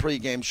about it on their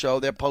pregame show,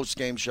 their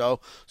postgame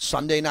show,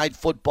 Sunday Night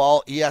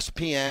Football,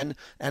 ESPN,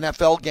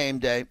 NFL Game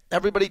Day.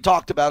 Everybody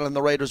talked about it, and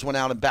the Raiders went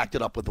out and backed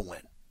it up with a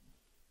win.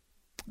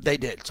 They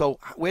did. So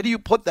where do you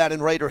put that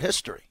in Raider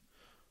history?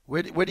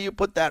 Where do you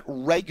put that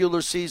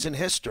regular season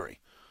history?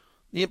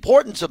 The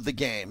importance of the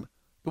game,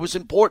 it was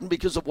important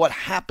because of what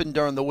happened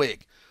during the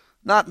week.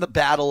 Not in the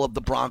battle of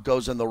the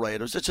Broncos and the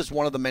Raiders. It's just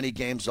one of the many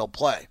games they'll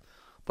play.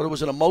 But it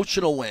was an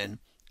emotional win,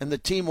 and the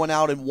team went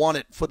out and won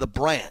it for the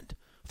brand,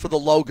 for the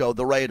logo,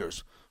 the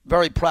Raiders.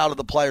 Very proud of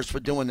the players for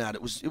doing that.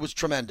 It was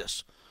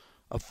tremendous.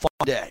 A fun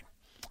day.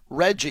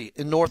 Reggie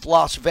in North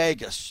Las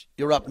Vegas,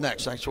 you're up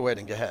next. Thanks for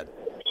waiting. Go ahead.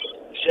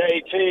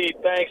 JT,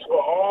 thanks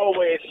for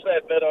always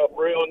setting it up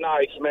real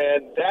nice,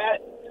 man. That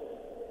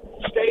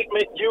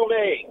statement you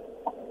made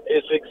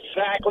is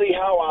exactly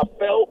how I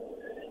felt.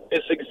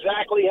 It's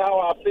exactly how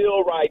I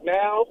feel right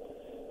now.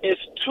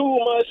 It's too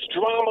much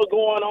drama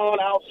going on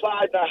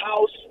outside the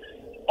house.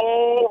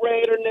 All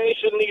Raider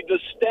Nation need to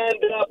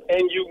stand up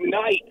and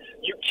unite.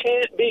 You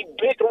can't be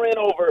bickering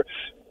over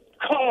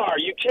Carr.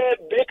 You can't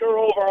bicker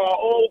over our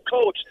old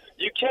coach.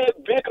 You can't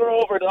bicker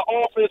over the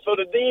offense or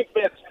the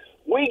defense.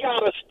 We got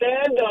to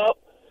stand up,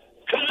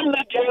 come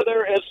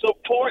together, and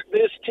support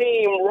this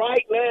team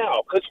right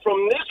now. Because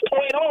from this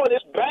point on,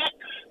 it's back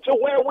to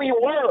where we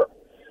were.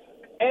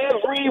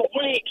 Every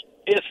week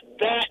it's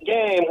that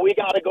game. We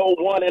got to go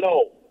 1-0.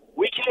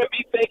 We can't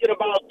be thinking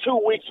about 2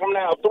 weeks from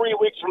now, 3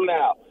 weeks from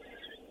now.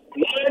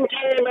 One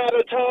game at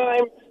a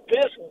time,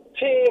 this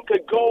team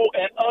could go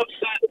and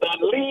upset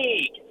the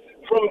league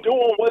from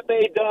doing what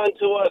they done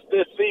to us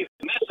this season.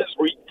 This is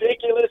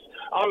ridiculous.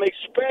 I'm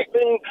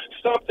expecting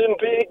something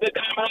big to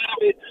come out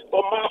of it,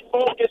 but my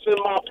focus and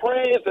my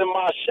praise and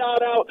my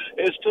shout-out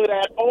is to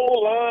that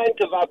O-line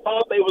because I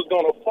thought they was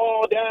going to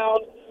fall down.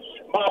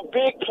 My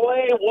big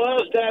play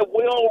was that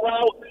wheel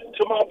route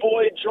to my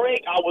boy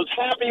Drake. I was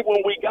happy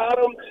when we got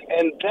him,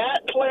 and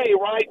that play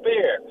right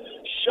there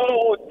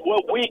showed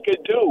what we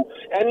could do.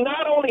 And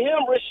not only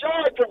him,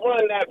 Rashard could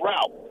run that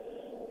route.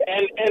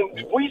 And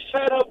we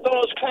set up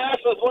those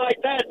passes like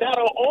that,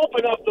 that'll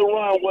open up the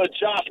run where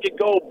Josh could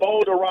go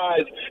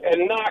boulderize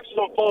and knock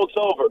some folks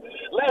over.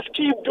 Let's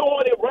keep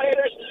doing it,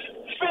 Raiders.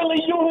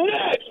 Philly, you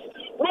next.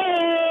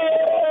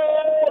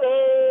 Raiders!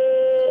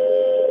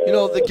 You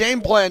know, the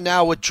game plan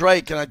now with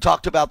Drake, and I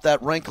talked about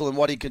that wrinkle and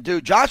what he can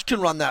do, Josh can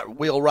run that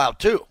wheel route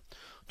too.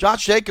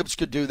 Josh Jacobs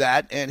could do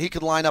that, and he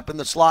could line up in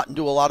the slot and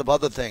do a lot of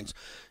other things.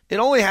 It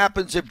only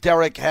happens if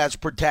Derek has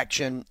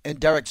protection and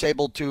Derek's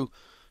able to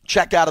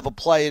check out of a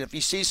play, and if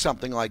he sees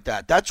something like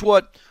that. That's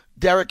what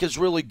Derek is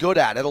really good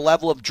at a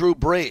level of Drew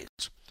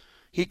Brees.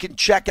 He can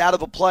check out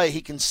of a play.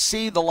 He can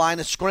see the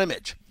line of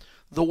scrimmage.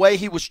 The way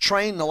he was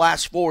trained the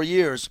last 4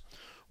 years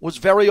was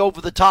very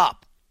over the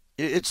top.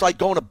 It's like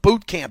going to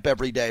boot camp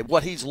every day,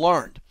 what he's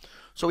learned.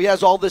 So he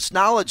has all this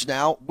knowledge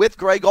now with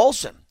Greg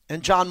Olsen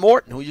and John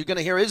Morton, who you're going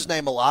to hear his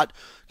name a lot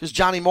because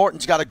Johnny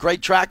Morton's got a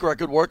great track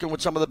record working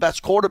with some of the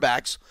best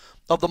quarterbacks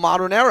of the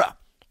modern era.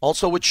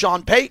 Also with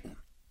Sean Payton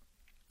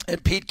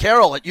and Pete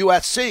Carroll at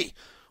USC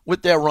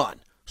with their run.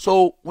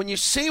 So when you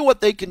see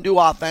what they can do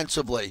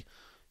offensively,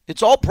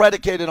 it's all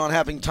predicated on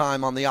having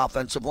time on the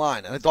offensive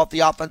line. And I thought the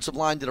offensive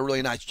line did a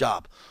really nice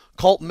job.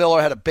 Colton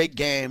Miller had a big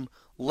game.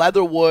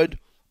 Leatherwood,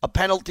 a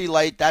penalty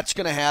late, that's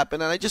going to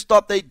happen. And I just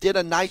thought they did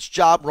a nice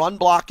job run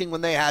blocking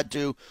when they had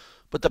to.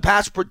 But the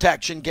pass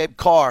protection gave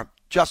Carr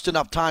just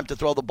enough time to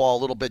throw the ball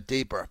a little bit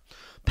deeper.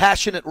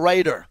 Passionate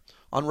Raider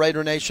on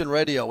Raider Nation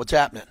Radio. What's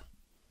happening?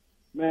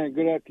 Man,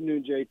 good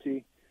afternoon,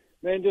 JT.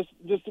 Man, just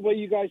the way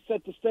you guys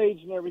set the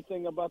stage and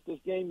everything about this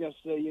game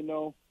yesterday, you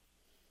know,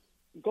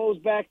 it goes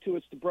back to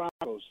it's the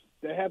Broncos.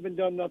 They haven't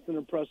done nothing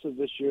impressive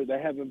this year. They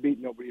haven't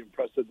beat nobody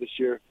impressive this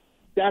year.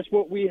 That's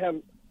what we have.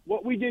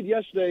 What we did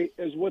yesterday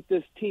is what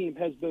this team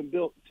has been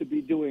built to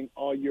be doing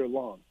all year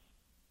long.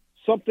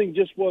 Something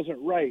just wasn't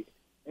right.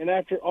 And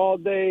after all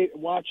day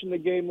watching the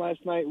game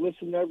last night,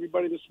 listening to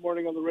everybody this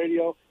morning on the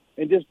radio,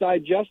 and just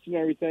digesting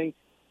everything,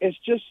 it's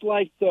just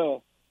like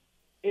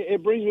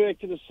it brings me back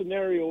to the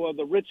scenario of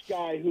the rich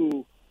guy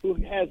who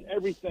has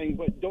everything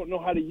but don't know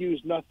how to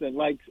use nothing.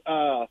 Like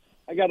I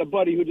got a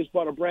buddy who just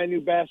bought a brand new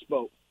bass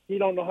boat. He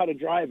don't know how to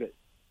drive it.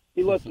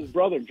 He lets his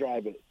brother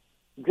drive it.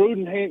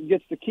 Gruden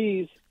gets the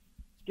keys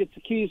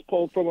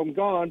pulled from him,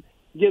 gone,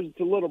 gives it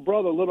to little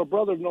brother. Little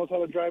brother knows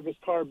how to drive his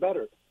car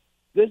better.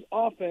 This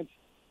offense,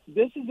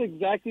 this is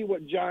exactly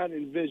what John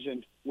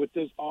envisioned with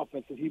this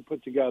offense that he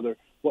put together,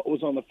 what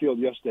was on the field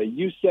yesterday.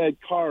 You said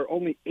Carr,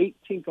 only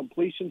 18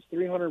 completions,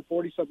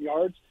 340-something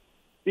yards,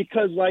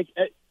 because, like,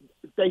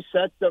 they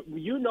set the –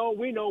 we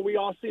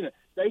all seen it.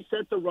 They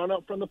set the run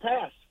up from the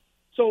pass.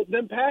 So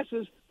then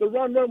passes, the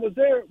run was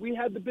there. We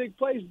had the big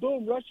plays.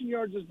 Boom, rushing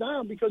yards is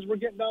down because we're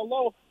getting down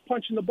low,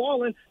 punching the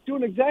ball in,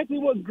 doing exactly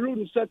what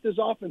Gruden set this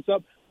offense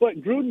up.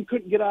 But Gruden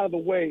couldn't get out of the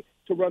way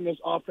to run this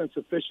offense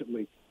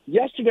efficiently.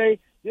 Yesterday,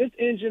 this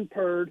engine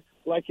purred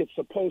like it's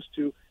supposed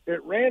to.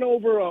 It ran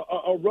over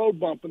a road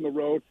bump in the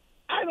road.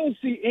 I don't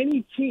see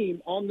any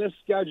team on this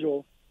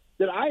schedule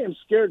that I am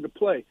scared to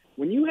play.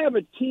 When you have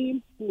a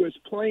team who is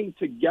playing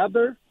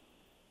together,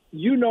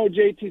 you know,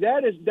 JT,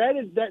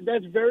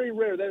 that's very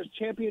rare. That is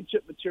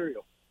championship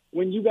material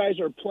when you guys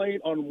are playing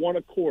on one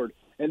accord,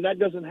 and that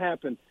doesn't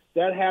happen.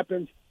 That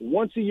happens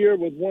once a year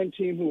with one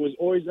team who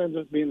always ends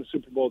up being the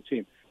Super Bowl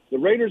team. The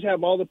Raiders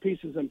have all the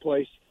pieces in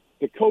place.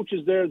 The coach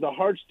is there, the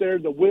heart's there,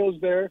 the will's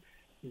there.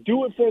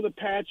 Do it for the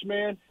patch,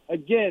 man.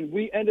 Again,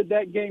 we ended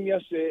that game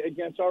yesterday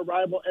against our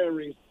rival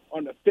Aries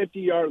on the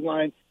 50-yard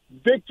line.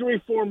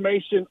 Victory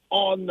formation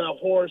on the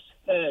horse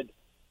head.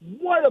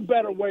 What a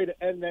better way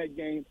to end that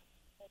game.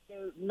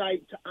 Their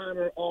night to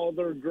honor all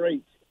their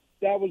greats.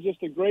 That was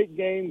just a great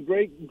game,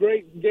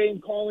 great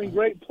game calling,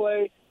 great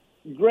play,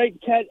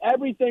 great catch.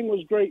 Everything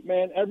was great,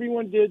 man.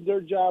 Everyone did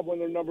their job when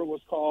their number was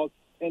called,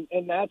 and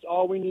that's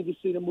all we need to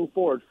see to move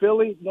forward.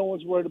 Philly, no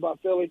one's worried about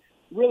Philly.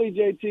 Really,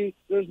 JT,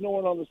 there's no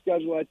one on the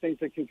schedule, I think,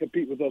 that can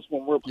compete with us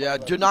when we're playing. Yeah,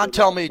 do not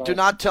tell me.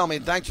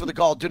 Thanks for the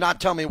call. Do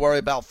not tell me worry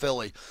about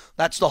Philly.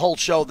 That's the whole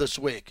show this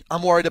week.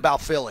 I'm worried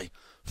about Philly.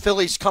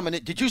 Philly's coming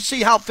in. Did you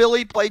see how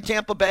Philly played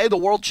Tampa Bay, the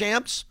world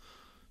champs,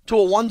 to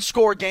a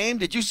one-score game?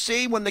 Did you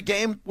see when the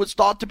game was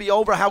thought to be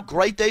over how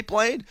great they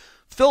played?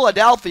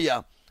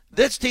 Philadelphia,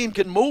 this team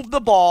can move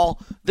the ball.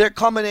 They're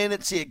coming in.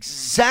 It's the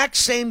exact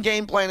same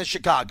game plan as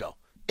Chicago.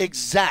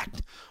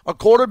 Exact. A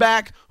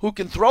quarterback who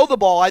can throw the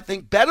ball, I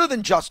think, better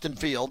than Justin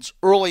Fields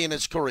early in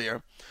his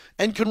career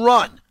and can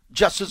run.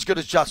 just as good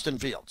as Justin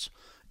Fields.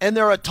 And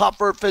they're a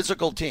tougher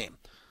physical team.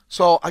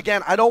 So,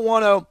 again, I don't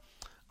want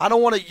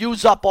to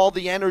use up all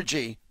the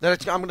energy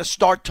that I'm going to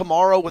start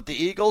tomorrow with the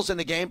Eagles in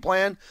the game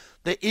plan.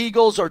 The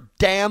Eagles are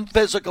damn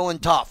physical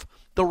and tough.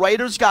 The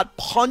Raiders got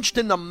punched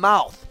in the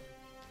mouth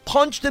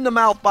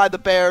by the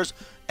Bears,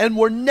 and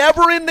were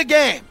never in the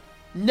game.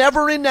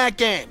 Never in that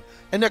game.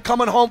 And they're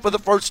coming home for the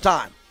first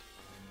time.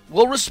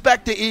 We'll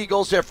respect the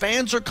Eagles. Their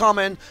fans are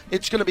coming.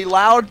 It's going to be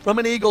loud from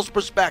an Eagles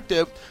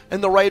perspective,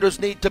 and the Raiders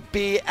need to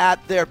be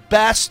at their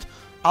best.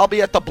 I'll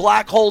be at the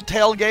Black Hole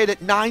tailgate at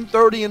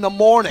 9:30 in the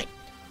morning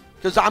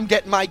because I'm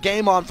getting my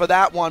game on for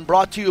that one.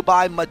 Brought to you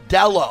by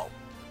Modelo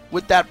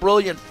with that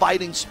brilliant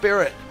fighting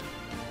spirit.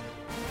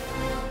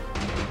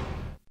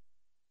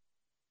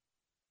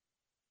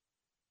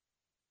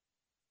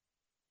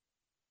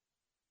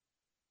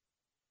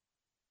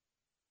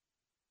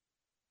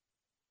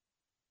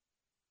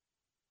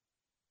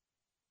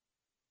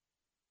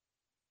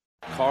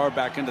 Carr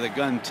back into the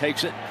gun,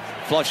 takes it,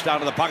 flushed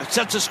out of the pocket,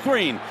 sets a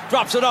screen,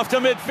 drops it off to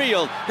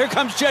midfield. Here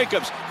comes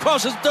Jacobs,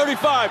 crosses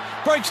 35,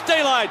 breaks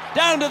daylight,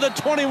 down to the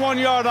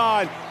 21-yard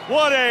line.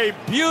 What a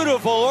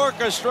beautiful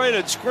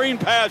orchestrated screen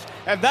pass,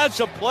 and that's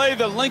a play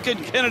that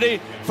Lincoln Kennedy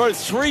for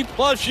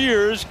 3+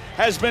 years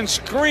has been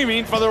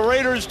screaming for the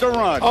Raiders to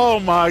run. Oh,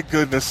 my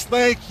goodness.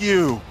 Thank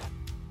you.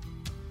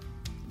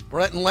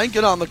 Brenton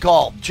Lincoln on the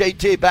call.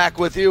 JT back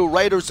with you.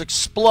 Raiders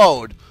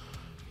explode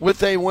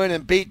with a win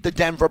and beat the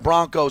Denver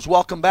Broncos.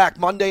 Welcome back.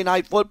 Monday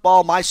Night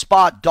Football, my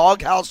spot,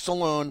 Doghouse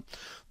Saloon.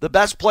 The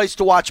best place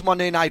to watch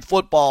Monday Night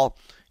Football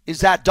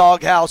is that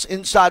Doghouse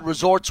inside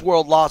Resorts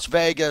World, Las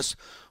Vegas.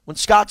 When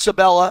Scott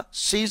Sabella,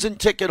 season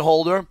ticket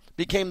holder,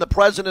 became the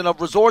president of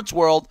Resorts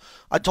World,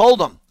 I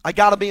told him, I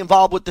got to be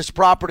involved with this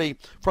property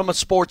from a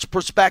sports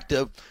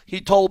perspective.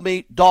 He told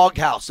me,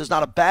 Doghouse. There's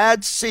not a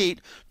bad seat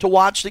to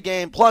watch the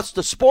game. Plus,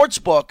 the sports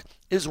book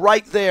is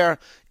right there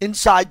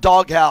inside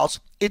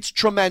Doghouse. It's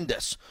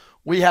tremendous.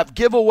 We have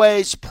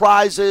giveaways,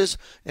 prizes,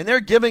 and they're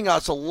giving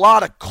us a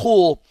lot of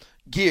cool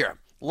gear.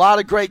 A lot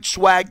of great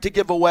swag to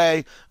give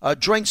away,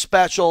 drink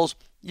specials.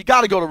 You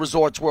got to go to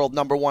Resorts World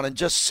 #1 and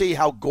just see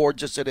how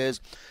gorgeous it is.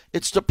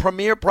 It's the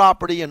premier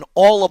property in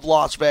all of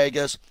Las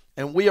Vegas,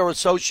 and we are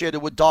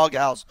associated with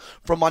Doghouse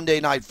for Monday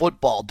Night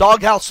Football.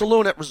 Doghouse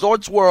Saloon at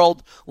Resorts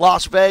World,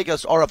 Las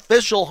Vegas, our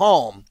official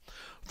home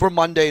for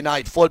Monday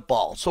Night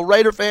Football. So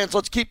Raider fans,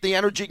 let's keep the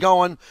energy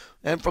going.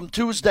 And from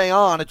Tuesday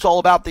on, it's all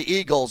about the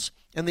Eagles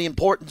and the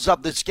importance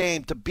of this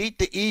game to beat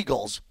the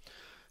Eagles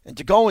and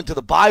to go into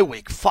the bye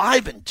week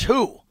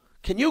 5-2.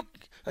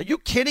 Are you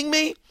kidding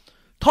me?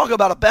 Talk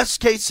about a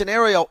best-case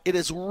scenario. It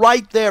is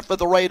right there for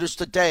the Raiders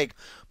to take,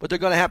 but they're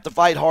going to have to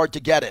fight hard to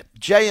get it.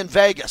 Jay in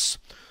Vegas,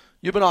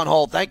 you've been on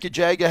hold. Thank you,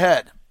 Jay. Go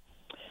ahead.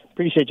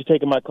 Appreciate you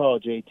taking my call,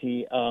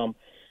 JT.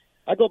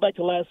 I go back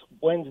to last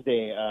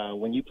Wednesday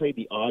when you played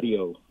the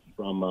audio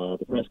from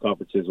the press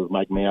conferences with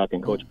Mike Mayock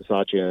and Coach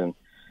Bisaccia.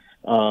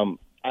 And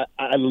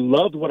I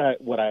loved what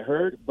I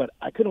heard, but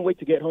I couldn't wait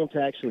to get home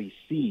to actually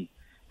see.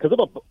 Because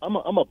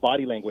I'm a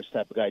body language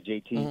type of guy,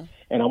 JT,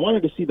 and I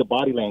wanted to see the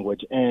body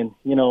language. And,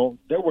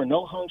 there were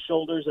no hung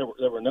shoulders.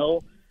 There were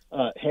no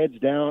heads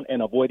down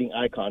and avoiding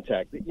eye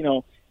contact.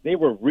 They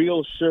were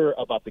real sure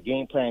about the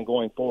game plan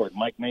going forward,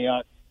 Mike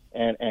Mayock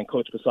and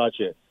Coach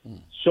Bisaccia.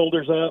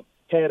 Shoulders up,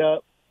 head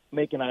up,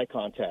 making eye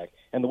contact.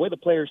 And the way the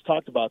players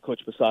talked about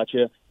Coach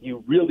Bisaccia,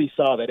 you really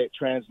saw that it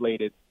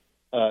translated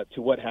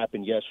to what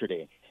happened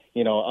yesterday.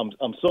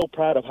 I'm so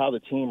proud of how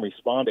the team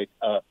responded.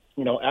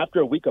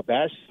 After a week of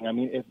bashing, I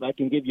mean, if I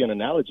can give you an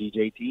analogy,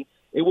 JT,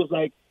 it was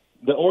like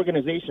the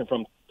organization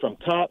from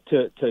top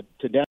to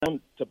down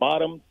to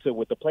bottom to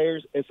with the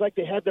players, it's like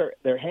they had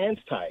their hands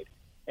tied.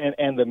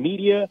 And the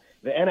media,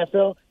 the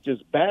NFL,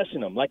 just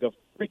bashing them like a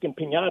freaking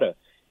piñata.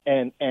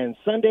 And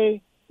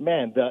Sunday,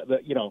 man,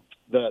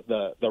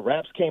 the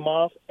wraps came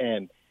off,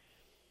 and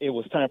it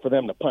was time for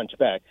them to punch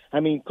back. I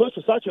mean, Coach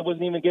Bisaccia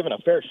wasn't even given a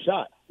fair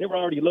shot. They were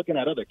already looking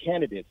at other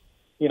candidates,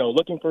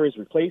 looking for his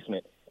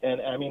replacement. And,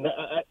 I mean,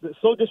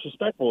 it's so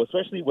disrespectful,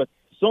 especially with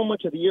so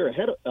much of the year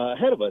ahead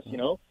of us,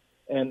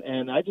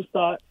 And I just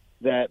thought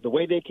that the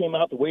way they came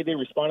out, the way they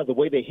responded, the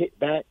way they hit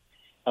back,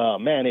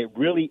 man, it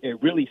really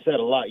said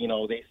a lot.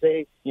 They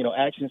say,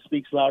 action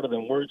speaks louder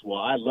than words. Well,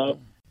 I love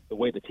the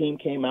way the team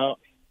came out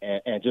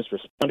and just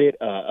responded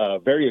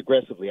very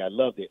aggressively. I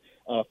loved it.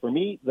 For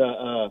me,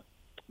 the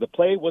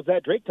play was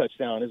that Drake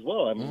touchdown as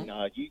well. I mean,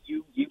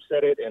 you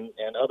said it,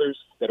 and others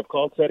that have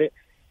called said it.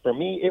 For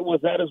me, it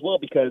was that as well,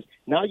 because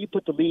now you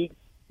put the league,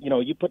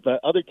 you put the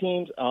other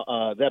teams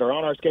that are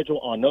on our schedule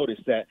on notice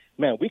that,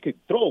 man, we could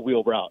throw a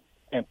wheel route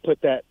and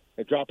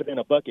drop it in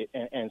a bucket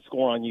and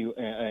score on you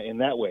in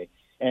that way.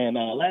 And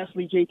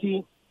lastly,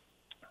 JT,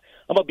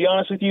 I'm going to be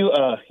honest with you,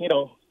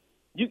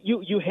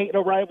 you hate a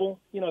rival,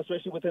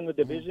 especially within the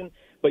division,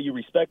 but you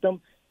respect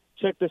them.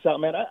 Check this out,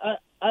 man.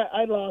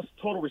 I lost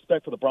total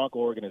respect for the Bronco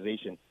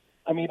organization.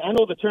 I mean, I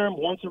know the term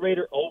once a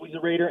Raider, always a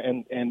Raider,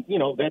 and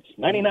that's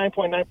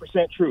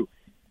 99.9% true.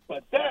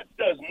 But that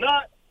does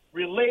not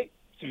relate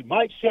to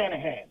Mike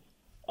Shanahan,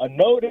 a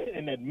noted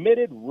and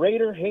admitted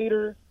Raider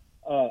hater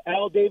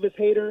Al Davis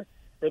hater.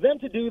 For them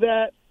to do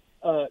that,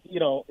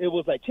 it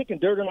was like kicking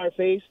dirt in our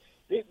face.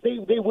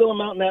 They wheel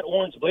him out in that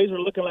orange blazer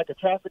looking like a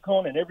traffic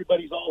cone, and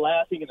everybody's all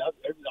laughing and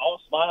all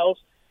smiles.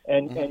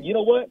 And you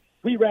know what?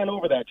 We ran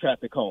over that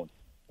traffic cone.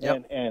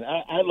 Yep. And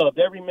I loved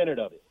every minute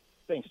of it.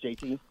 Thanks,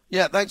 JT.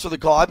 Yeah, thanks for the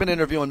call. I've been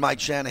interviewing Mike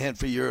Shanahan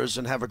for years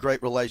and have a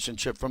great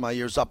relationship from my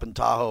years up in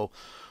Tahoe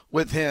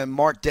with him.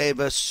 Mark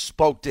Davis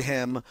spoke to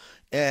him,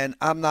 and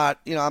I'm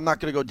not going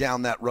to go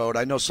down that road.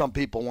 I know some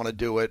people want to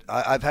do it.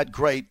 I've had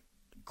great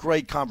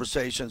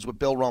conversations with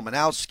Bill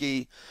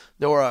Romanowski.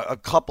 There were a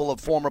couple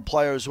of former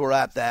players who were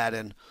at that,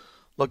 and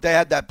look, they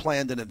had that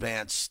planned in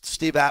advance.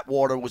 Steve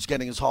Atwater was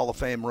getting his Hall of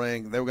Fame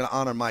ring. They were going to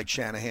honor Mike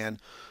Shanahan.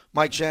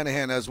 Mike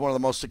Shanahan has one of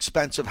the most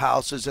expensive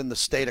houses in the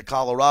state of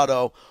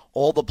Colorado.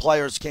 All the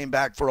players came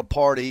back for a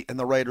party, and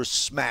the Raiders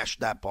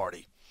smashed that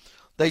party.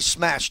 They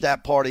smashed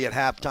that party at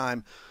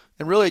halftime,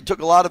 and really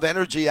took a lot of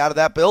energy out of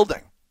that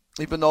building,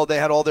 even though they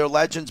had all their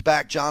legends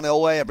back, John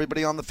Elway,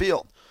 everybody on the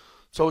field.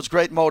 So it was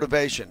great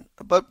motivation.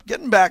 But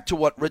getting back to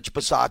what Rich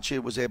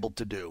Bisaccia was able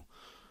to do,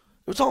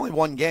 it was only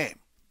one game.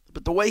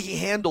 But the way he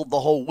handled the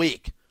whole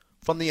week,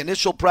 from the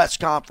initial press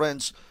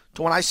conference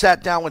to when I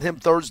sat down with him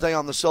Thursday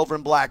on the Silver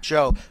and Black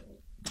show,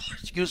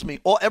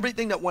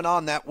 everything that went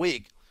on that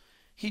week,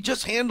 he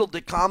just handled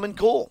it calm and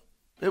cool.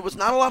 There was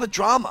not a lot of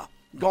drama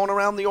going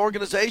around the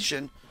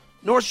organization,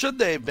 nor should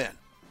they have been.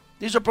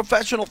 These are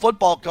professional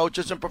football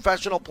coaches and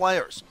professional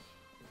players.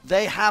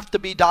 They have to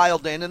be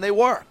dialed in, and they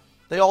were.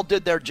 They all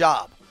did their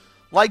job,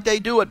 like they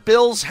do at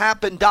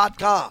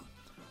BillsHappen.com.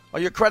 Are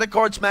your credit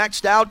cards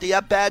maxed out? Do you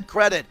have bad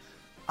credit?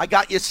 I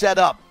got you set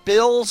up.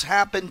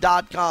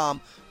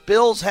 BillsHappen.com.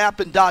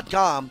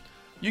 BillsHappen.com.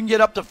 You can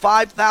get up to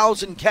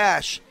 $5,000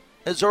 cash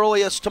as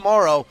early as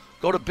tomorrow.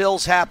 Go to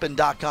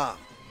BillsHappen.com.